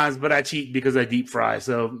plenty of times, but I cheat because I deep fry.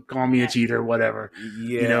 So call me a cheater, whatever.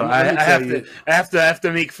 Yeah, I have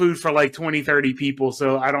to make food for like 20, 30 people,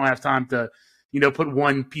 so I don't have time to, put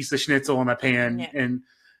one piece of schnitzel in a pan, and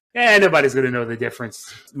nobody's gonna know the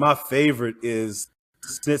difference. My favorite is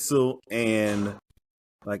schnitzel and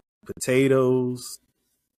like potatoes.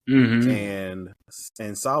 And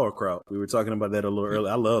sauerkraut. We were talking about that a little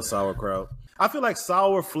earlier. I love sauerkraut. I feel like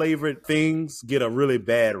sour flavored things get a really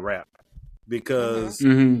bad rap because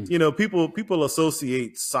people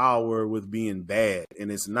associate sour with being bad,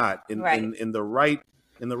 and it's not. In the right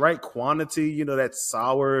quantity, that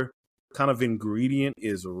sour kind of ingredient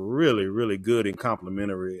is really, really good and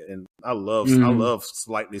complimentary. And I love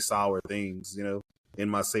slightly sour things, in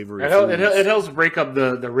my savory foods. It helps break up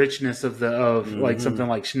the richness of like something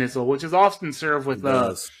like schnitzel, which is often served with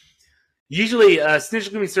usually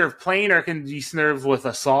schnitzel can be served plain or can be served with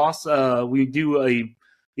a sauce. We do a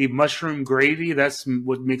mushroom gravy. That's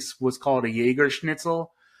what makes what's called a Jaeger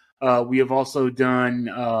schnitzel. We have also done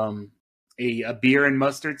a beer and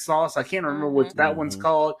mustard sauce. I can't remember what that one's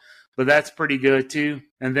called, but that's pretty good too.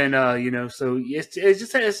 And then so it's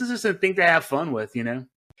just a thing to have fun with.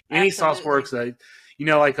 Any sauce works.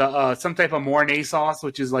 Like some type of Mornay sauce,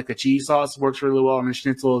 which is like a cheese sauce, works really well on the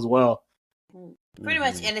schnitzel as well. Pretty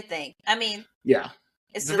much anything. I mean,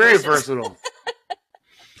 it's very versatile.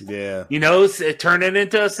 Yeah, turn it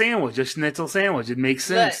into a sandwich, a schnitzel sandwich. It makes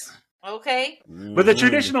sense. Good. Okay, but the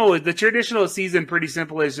traditional season pretty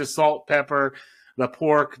simple is just salt, pepper, the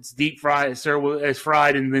pork. It's deep fried, it's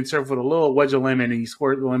fried, and then served with a little wedge of lemon, and you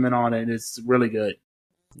squirt the lemon on it, and it's really good.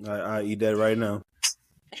 I eat that right now.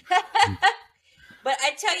 But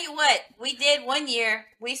I tell you what, we did one year.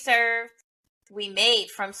 We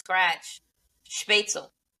made from scratch spätzle.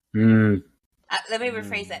 Let me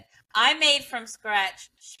rephrase that. I made from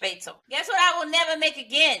scratch spätzle. Guess what? I will never make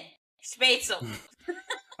again. Spätzle.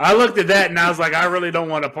 I looked at that and I was like, I really don't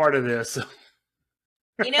want a part of this.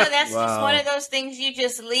 That's just one of those things you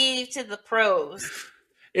just leave to the pros.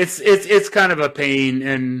 It's kind of a pain,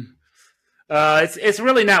 and it's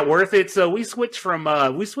really not worth it. So we switched from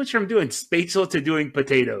doing spätzle to doing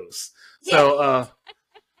potatoes. Yeah. So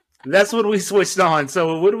that's what we switched on.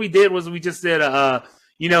 So what we did was we just did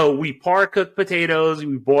we par cook potatoes,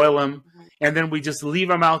 we boil them, and then we just leave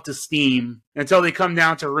them out to steam until they come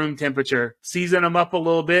down to room temperature. Season them up a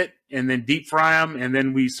little bit, and then deep fry them, and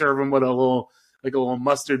then we serve them with a little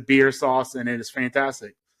mustard beer sauce, and it is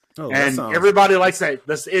fantastic. Oh, and everybody likes that.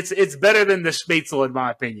 It's better than the spätzle, in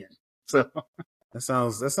my opinion. So that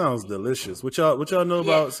sounds delicious. What y'all know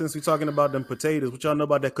about, since we're talking about them potatoes? What y'all know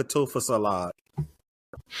about that Kartoffelsalat?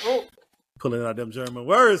 Oh. Pulling out them German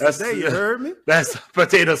words today. You heard me? That's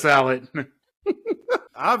potato salad.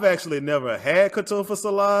 I've actually never had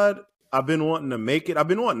Kartoffelsalat. I've been wanting to make it. I've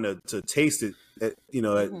been wanting to taste it, at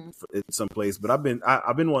some place. But I've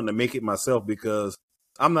been wanting to make it myself because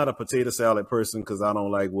I'm not a potato salad person because I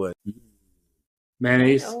don't like what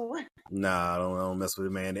mayonnaise. Oh. Nah, I don't mess with it,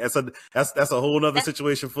 man. That's a whole other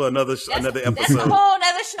situation for another episode. That's a whole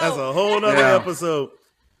other show. That's a whole other episode.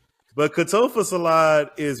 But Oktoberfest salad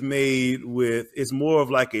is made with, it's more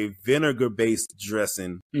of like a vinegar based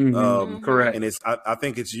dressing. Correct. And I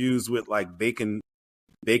think it's used with like bacon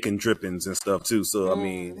drippings and stuff too. So I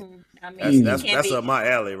mean that's up my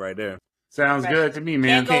alley right there. Sounds good to me,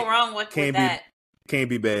 man. Can't go wrong with that. Can't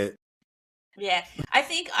be bad. Yeah, I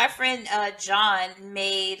think our friend John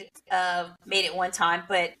made it one time,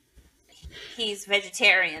 but he's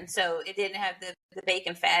vegetarian, so it didn't have the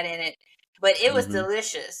bacon fat in it. But it was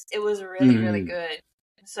delicious. It was really, really good.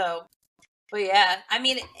 So, but yeah, I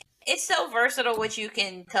mean, it's so versatile what you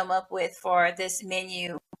can come up with for this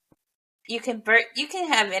menu. You can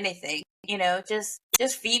have anything, just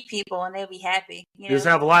feed people and they'll be happy. Just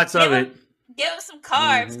have lots of it. Give them some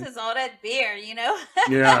carbs because all that beer,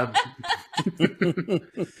 Yeah.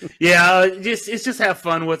 Yeah, just have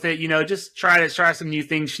fun with it. Just try some new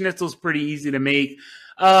things. Schnitzel's pretty easy to make.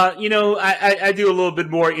 I do a little bit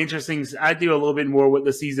more interesting. I do a little bit more with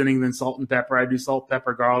the seasoning than salt and pepper. I do salt,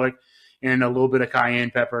 pepper, garlic, and a little bit of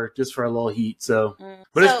cayenne pepper just for a little heat. So,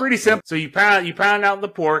 but it's pretty simple. So you pound out the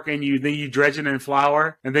pork and then you dredge it in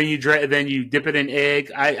flour and then you dip it in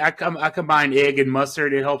egg. I combine egg and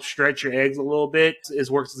mustard. It helps stretch your eggs a little bit. It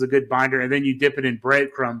works as a good binder. And then you dip it in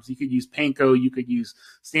breadcrumbs. You could use panko. You could use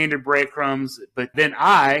standard breadcrumbs. But then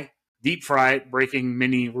I deep fry it, breaking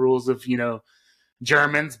many rules of,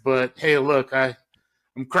 Germans. But hey, look, I'm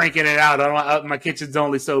cranking it out. My kitchen's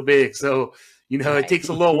only so big. So, it takes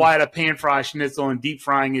a little while to pan fry schnitzel, and deep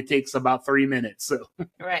frying it takes about 3 minutes. So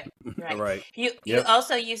right. Right. You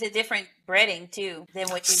also use a different breading too than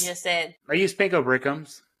what you just said. I use panko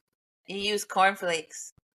breadcrumbs. You use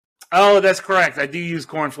cornflakes. Oh, that's correct. I do use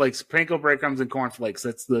cornflakes, panko breadcrumbs, and cornflakes.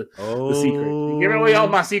 That's the secret. You're giving away all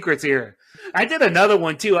my secrets here. I did another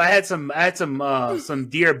one too. I had some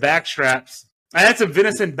deer backstraps. I had some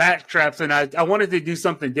venison backstraps, and I wanted to do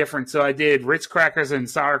something different, so I did Ritz crackers and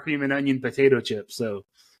sour cream and onion potato chips. So,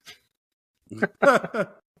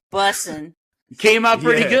 bussin' came out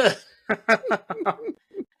pretty good.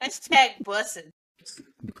 Hashtag bussin'.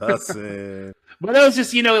 Bussin'. But it was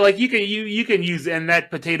just you can use, and that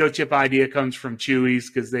potato chip idea comes from Chewy's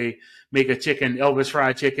because they make a Elvis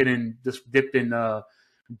fried chicken and just dipped in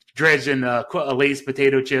dredged in Lay's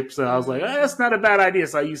potato chips. So I was like, that's not a bad idea.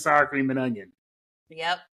 So I used sour cream and onion.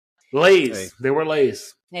 Yep. Lay's. Hey. They were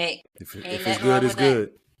Lay's. Hey. If it's good, it's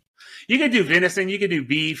good. You could do venison. You could do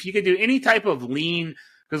beef. You could do any type of lean.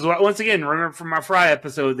 Because once again, remember from my fry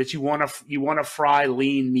episode that you want to fry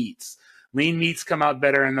lean meats. Lean meats come out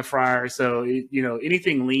better in the fryer. So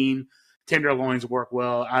anything lean, tenderloins work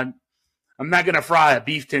well. I'm not going to fry a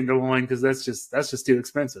beef tenderloin because that's just too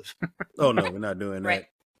expensive. Oh no, we're not doing that. Right.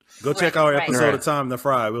 Go check our episode of Time to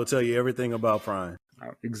Fry. We'll tell you everything about frying.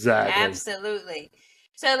 Exactly. Absolutely.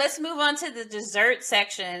 So let's move on to the dessert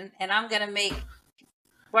section, and I'm going to make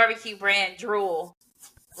barbecue brand drool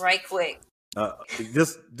right quick.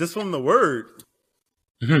 Just from the word.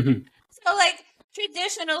 So like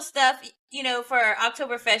traditional stuff, for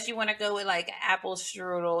Oktoberfest, you want to go with like apple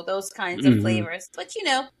strudel, those kinds of flavors. But,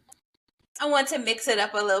 I want to mix it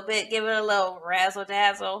up a little bit, give it a little razzle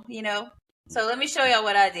dazzle, So let me show y'all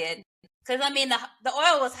what I did. Because, the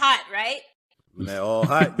oil was hot, right? When they're all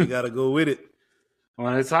hot, you got to go with it.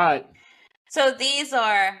 When it's hot. So these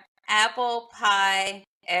are apple pie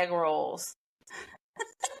egg rolls.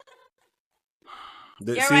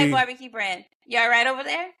 You're right, barbecue brand. You all right over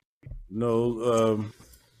there? No.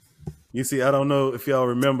 You see, I don't know if y'all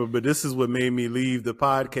remember, but this is what made me leave the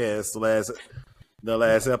podcast the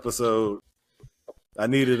last episode. I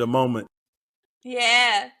needed a moment.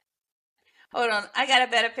 Yeah. Hold on. I got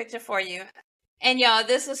a better picture for you. And y'all,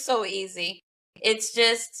 this is so easy. It's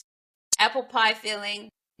just apple pie filling.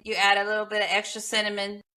 You add a little bit of extra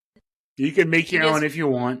cinnamon. You can make your own if you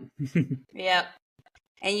want. Yep.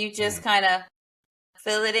 And you just kind of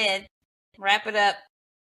fill it in, wrap it up,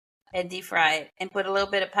 and deep fry it. And put a little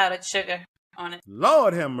bit of powdered sugar on it.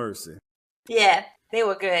 Lord have mercy. Yeah, they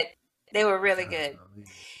were good. They were really good.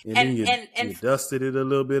 And you dusted it a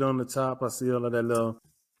little bit on the top. I see all of that little.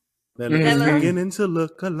 It's beginning to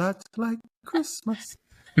look a lot like Christmas.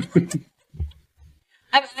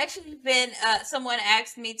 I've actually been, someone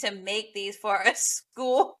asked me to make these for a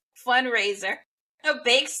school fundraiser, a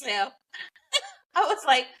bake sale. I was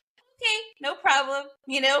like, okay, no problem.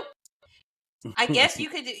 I guess you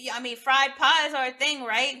could do, fried pies are a thing,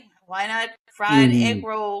 right? Why not fried egg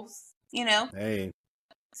rolls? you know? Hey.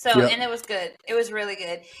 So, and it was good. It was really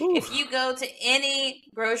good. Ooh. If you go to any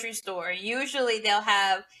grocery store, usually they'll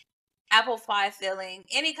have apple pie filling,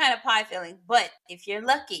 any kind of pie filling. But if you're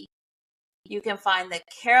lucky, you can find the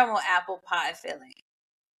caramel apple pie filling.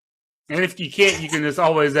 And if you can't, you can just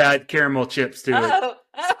always add caramel chips to it.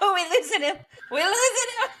 Oh, we losing him. We're losing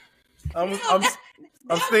him.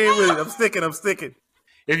 I'm staying with it. I'm sticking.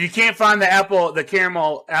 If you can't find the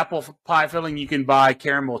caramel apple pie filling, you can buy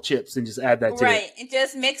caramel chips and just add that to it. Right, and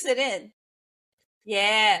just mix it in.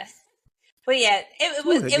 Yes. But yeah, it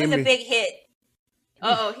was a big hit.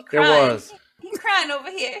 Uh-oh, he crying. It was. He crying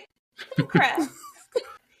over here. Don't cry.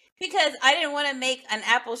 Because I didn't want to make an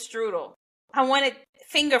apple strudel. I wanted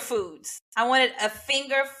finger foods. I wanted a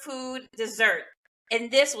finger food dessert.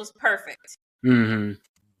 And this was perfect. Mm-hmm.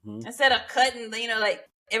 Instead of cutting, like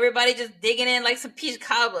everybody just digging in like some peach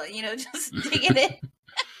cobbler, just digging in.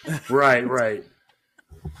 Right.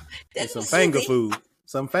 Some finger food.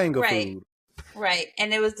 Right.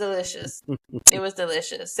 And it was delicious. It was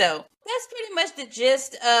delicious. So that's pretty much the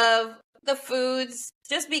gist of the foods.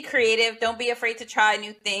 Just be creative. Don't be afraid to try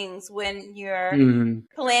new things when you're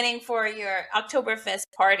planning for your Oktoberfest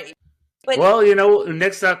party. But,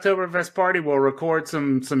 next Oktoberfest party, we'll record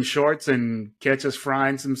some shorts and catch us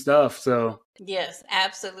frying some stuff. So yes,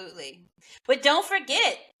 absolutely. But don't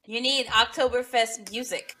forget, you need Oktoberfest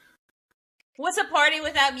music. What's a party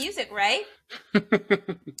without music, right?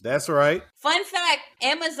 That's right. Fun fact,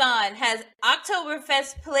 Amazon has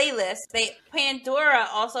Oktoberfest playlist. Pandora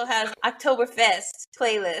also has Oktoberfest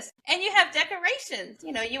playlist. And you have decorations.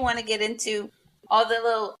 You want to get into all the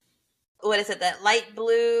little, that light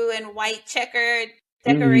blue and white checkered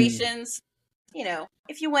decorations.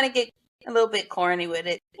 If you want to get a little bit corny with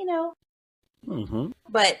it,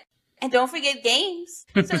 But, and don't forget games.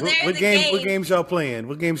 So what games y'all playing?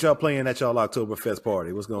 What games y'all playing at y'all Oktoberfest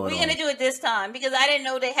party? What's going on? We're going to do it this time because I didn't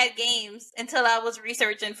know they had games until I was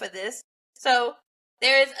researching for this. So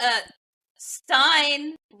there's a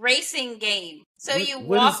Stein racing game. So you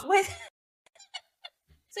walk with...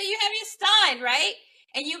 So you have your Stein, right?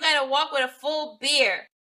 And you got to walk with a full beer.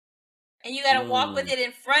 And you got to walk with it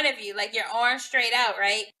in front of you, like your arms straight out,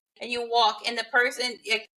 right? And you walk, and the person...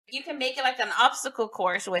 You can make it like an obstacle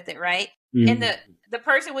course with it, right? And the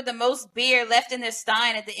person with the most beer left in their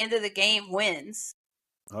stein at the end of the game wins.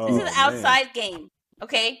 This is an outside game,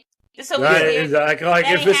 okay? Just so that ain't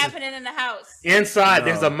happening in the house. Inside,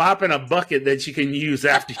 there's a mop and a bucket that you can use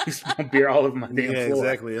after you spill beer all over my damn floor. Yeah,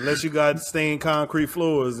 exactly. Unless you got stained concrete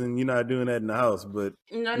floors and you're not doing that in the house, but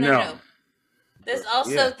no. There's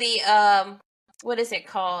also the what is it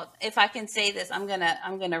called? If I can say this, I'm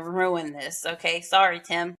gonna ruin this. Okay, sorry,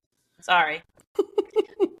 Tim. Sorry.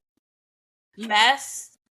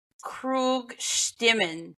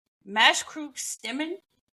 Maßkrugstimmen. Maßkrugstimmen.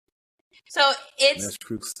 So it's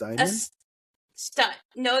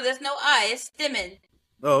no, there's no I. It's stimmen.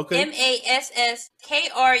 Oh, okay.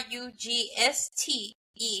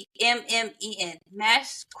 MASSKRUGSTEMMEN.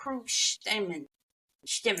 Maßkrugstimmen.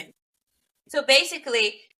 So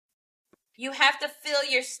basically, you have to fill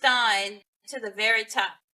your stein to the very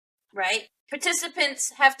top, right?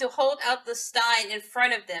 Participants have to hold out the stein in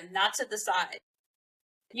front of them, not to the side.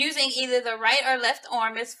 Using either the right or left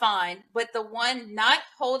arm is fine, but the one not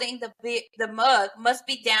holding the mug must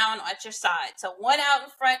be down at your side. So one out in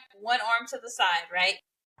front, one arm to the side, right?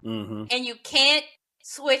 Mm-hmm. And you can't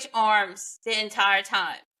switch arms the entire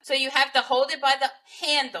time. So you have to hold it by the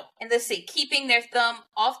handle. And let's see, keeping their thumb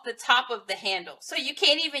off the top of the handle. So you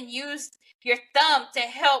can't even use your thumb to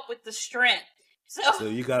help with the strength. So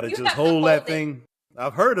you got to just hold that thing.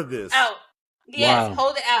 I've heard of this. Out. Yes,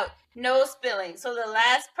 hold it out. No spilling. So the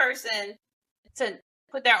last person to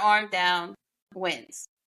put their arm down wins.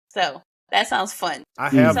 So that sounds fun.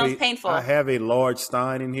 Sounds painful. I have a large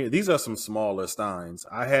stein in here. These are some smaller steins.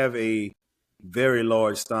 I have a very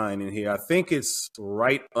large stein in here. I think it's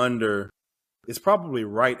it's probably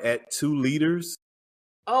right at 2 liters.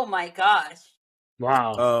 Oh my gosh.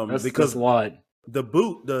 Wow. Because what? The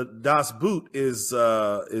Das Boot is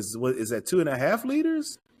what is that 2.5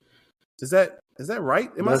 liters? Is that right?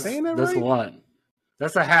 Am I saying that right? That's a lot.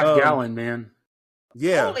 That's a half gallon, man.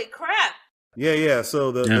 Yeah. Holy crap. Yeah.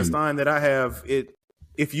 So the stein that I have,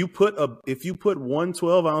 if you put 1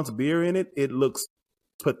 12-ounce beer in it, it looks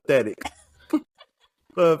pathetic.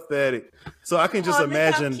 Pathetic. So I can just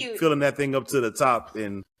imagine filling that thing up to the top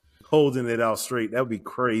and holding it out straight. That would be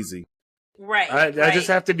crazy. Right. I just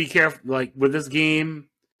have to be careful. Like with this game,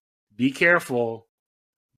 be careful.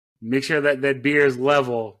 Make sure that beer is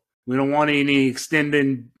level. We don't want any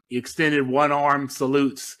extended one arm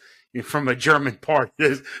salutes from a German party.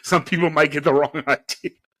 Some people might get the wrong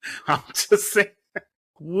idea. I'm just saying.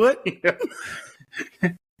 What?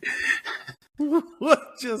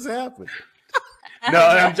 What just happened? No,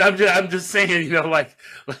 I'm just saying, like,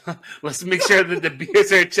 let's make sure that the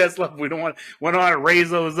beers are at chest level. We don't want to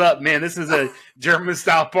raise those up, man. This is a German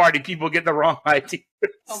style party. People get the wrong idea.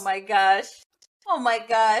 Oh my gosh.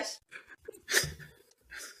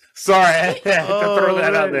 Sorry, I had to throw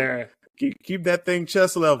that out there. Keep that thing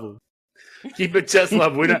chest level. Keep it chest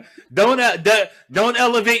level. We don't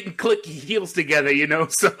elevate and click heels together.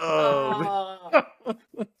 So.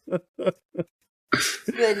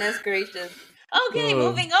 Goodness gracious. Okay,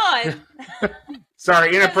 moving on.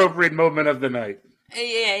 Sorry, inappropriate moment of the night.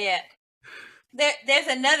 Yeah. There's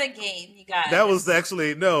another game, you guys. That was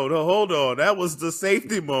actually no. Hold on. That was the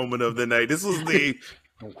safety moment of the night. This was the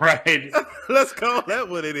right. Let's call that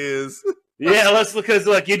what it is. Yeah, because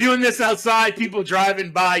look, you're doing this outside. People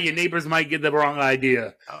driving by, your neighbors might get the wrong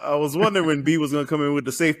idea. I was wondering when B was going to come in with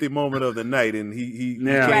the safety moment of the night, and he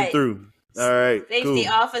came through. All right, safety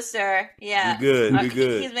officer. Yeah, you're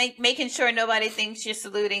good. He's making sure nobody thinks you're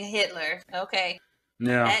saluting Hitler. Okay.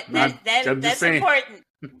 Yeah, that's important.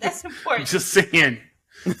 That's important. Just saying.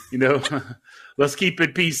 Let's keep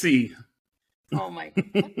it PC. Oh my God.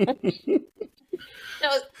 So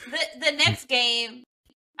the next game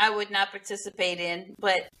I would not participate in,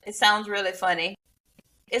 but it sounds really funny.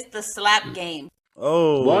 It's the slap game.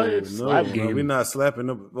 Oh, what? Slap game? We're not slapping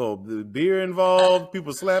up. Oh, the beer involved?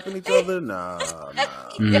 People slapping each other? Nah.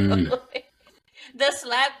 The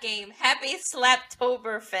slap game. Happy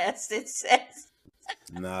Slaptoberfest, it says.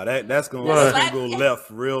 Nah, that's gonna go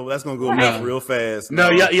left real. That's gonna go left real fast. No,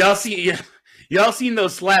 y'all seen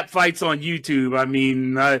those slap fights on YouTube? I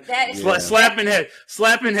mean,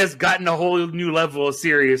 slapping has gotten a whole new level of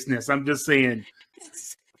seriousness. I'm just saying.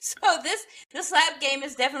 So the slap game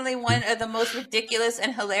is definitely one of the most ridiculous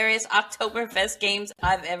and hilarious Oktoberfest games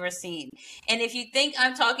I've ever seen. And if you think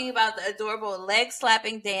I'm talking about the adorable leg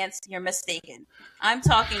slapping dance, you're mistaken. I'm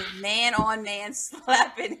talking man on man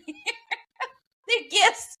slapping here. The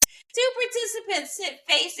guests, 2 participants sit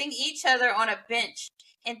facing each other on a bench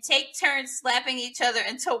and take turns slapping each other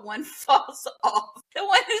until one falls off. The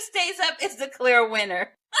one who stays up is the clear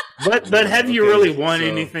winner. But have you really won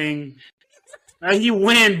anything? You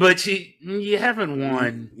win, but you haven't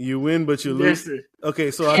won. You win, but you lose. Okay,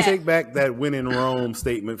 so I take back that "win in Rome"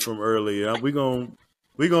 statement from earlier. We're gonna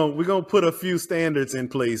put a few standards in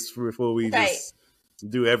place before we just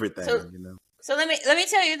do everything. So let me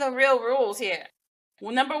tell you the real rules here.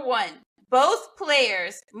 Well, number 1, both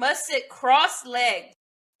players must sit cross-legged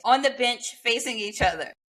on the bench facing each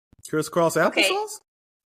other. Crisscross applesauce?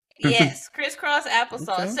 Yes, crisscross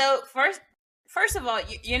applesauce. Okay. So first of all,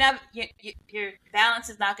 your balance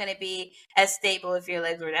is not going to be as stable if your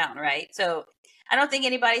legs are down, right? So I don't think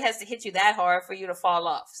anybody has to hit you that hard for you to fall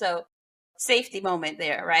off. So safety moment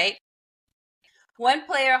there, right? One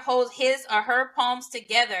player holds his or her palms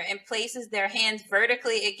together and places their hands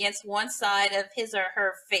vertically against one side of his or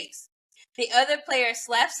her face. The other player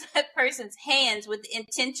slaps that person's hands with the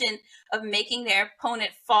intention of making their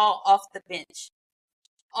opponent fall off the bench.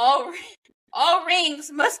 All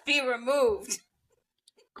rings must be removed.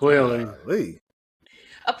 Clearly.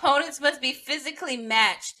 Opponents must be physically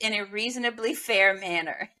matched in a reasonably fair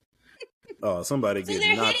manner. Oh, somebody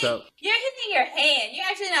getting knocked out. You're hitting your hand. You're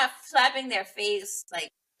actually not slapping their face,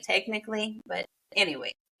 technically. But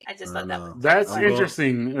anyway, I just thought that was... That's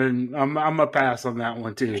interesting. And I'm a pass on that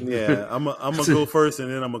one, too. Yeah, I'm going to go first and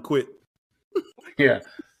then I'm going to quit. Yeah.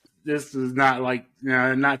 This is not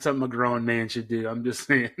not something a grown man should do. I'm just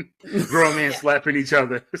saying, grown men slapping each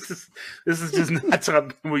other. This is just not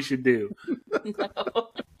something we should do. No.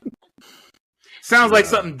 Sounds like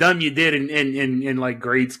something dumb you did in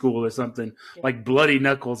grade school or something, like bloody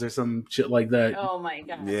knuckles or some shit like that. Oh my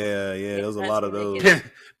god! Yeah, there's a lot of those.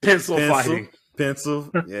 Pencil fighting.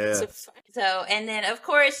 Pencil, yeah. So, and then of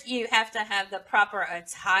course you have to have the proper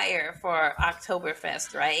attire for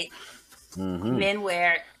Oktoberfest, right? Mm-hmm. Men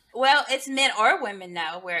wear. Well, it's men or women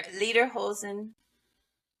now wear Lederhosen.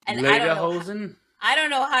 And Lederhosen? I don't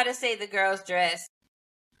know how to say the girl's dress.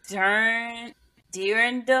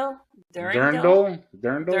 Dirndl.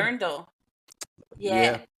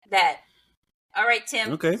 Yeah, that. All right,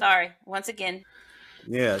 Tim. Okay. Sorry, once again.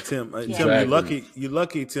 Yeah, Tim. Tim, you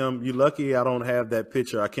lucky, Tim. You lucky I don't have that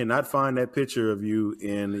picture. I cannot find that picture of you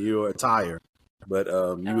in your attire. But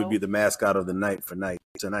you would be the mascot of the night tonight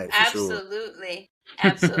for Absolutely. Sure.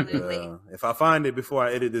 Absolutely. If I find it before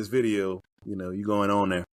I edit this video, you going on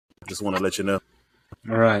there. Just want to let you know.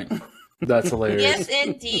 All right. That's hilarious. Yes,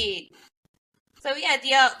 indeed. So yeah, do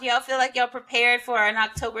y'all feel like y'all prepared for an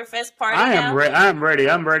Oktoberfest party? I'm ready.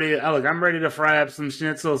 I'm ready. Look, I'm ready to fry up some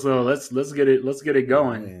schnitzel. So let's get it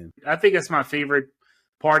going. Man. I think it's my favorite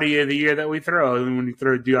party of the year that we throw. When we do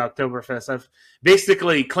Oktoberfest, I've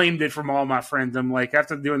basically claimed it from all my friends. I'm like,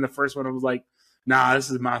 after doing the first one, I was like, nah, this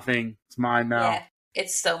is my thing. It's mine now. Yeah,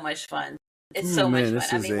 it's so much fun. It's so much fun.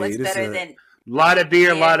 I mean, what's better than a lot of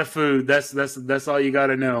beer, a lot of food. That's all you got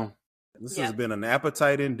to know. This has been an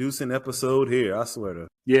appetite-inducing episode here. I swear to.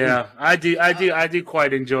 Yeah, I do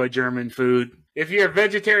quite enjoy German food. If you're a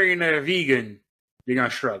vegetarian or a vegan, you're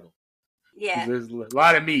gonna struggle. Yeah, there's a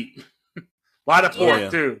lot of meat, a lot of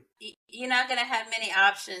pork too. You're not gonna have many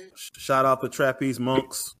options. Shout out the trapeze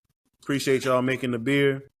monks. Appreciate y'all making the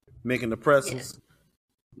beer, making the pretzels.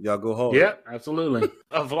 Y'all go hard. Yeah, absolutely.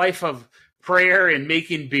 A life of prayer and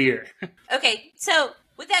making beer. Okay, so.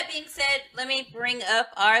 With that being said, let me bring up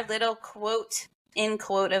our little end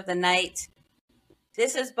quote of the night.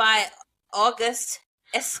 This is by August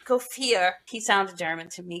Escoffier. He sounds German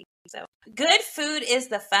to me. So, good food is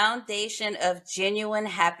the foundation of genuine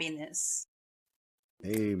happiness.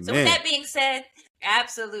 Amen. So with that being said,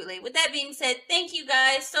 absolutely. With that being said, thank you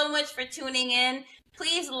guys so much for tuning in.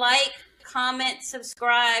 Please like, comment,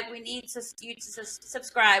 subscribe. We need you to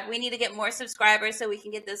subscribe. We need to get more subscribers so we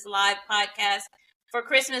can get this live podcast for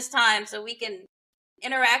Christmas time so we can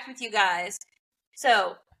interact with you guys.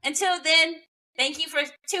 So until then, thank you for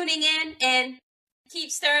tuning in and keep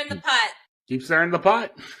stirring the pot. Keep stirring the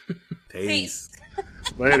pot. Peace.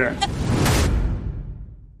 Later.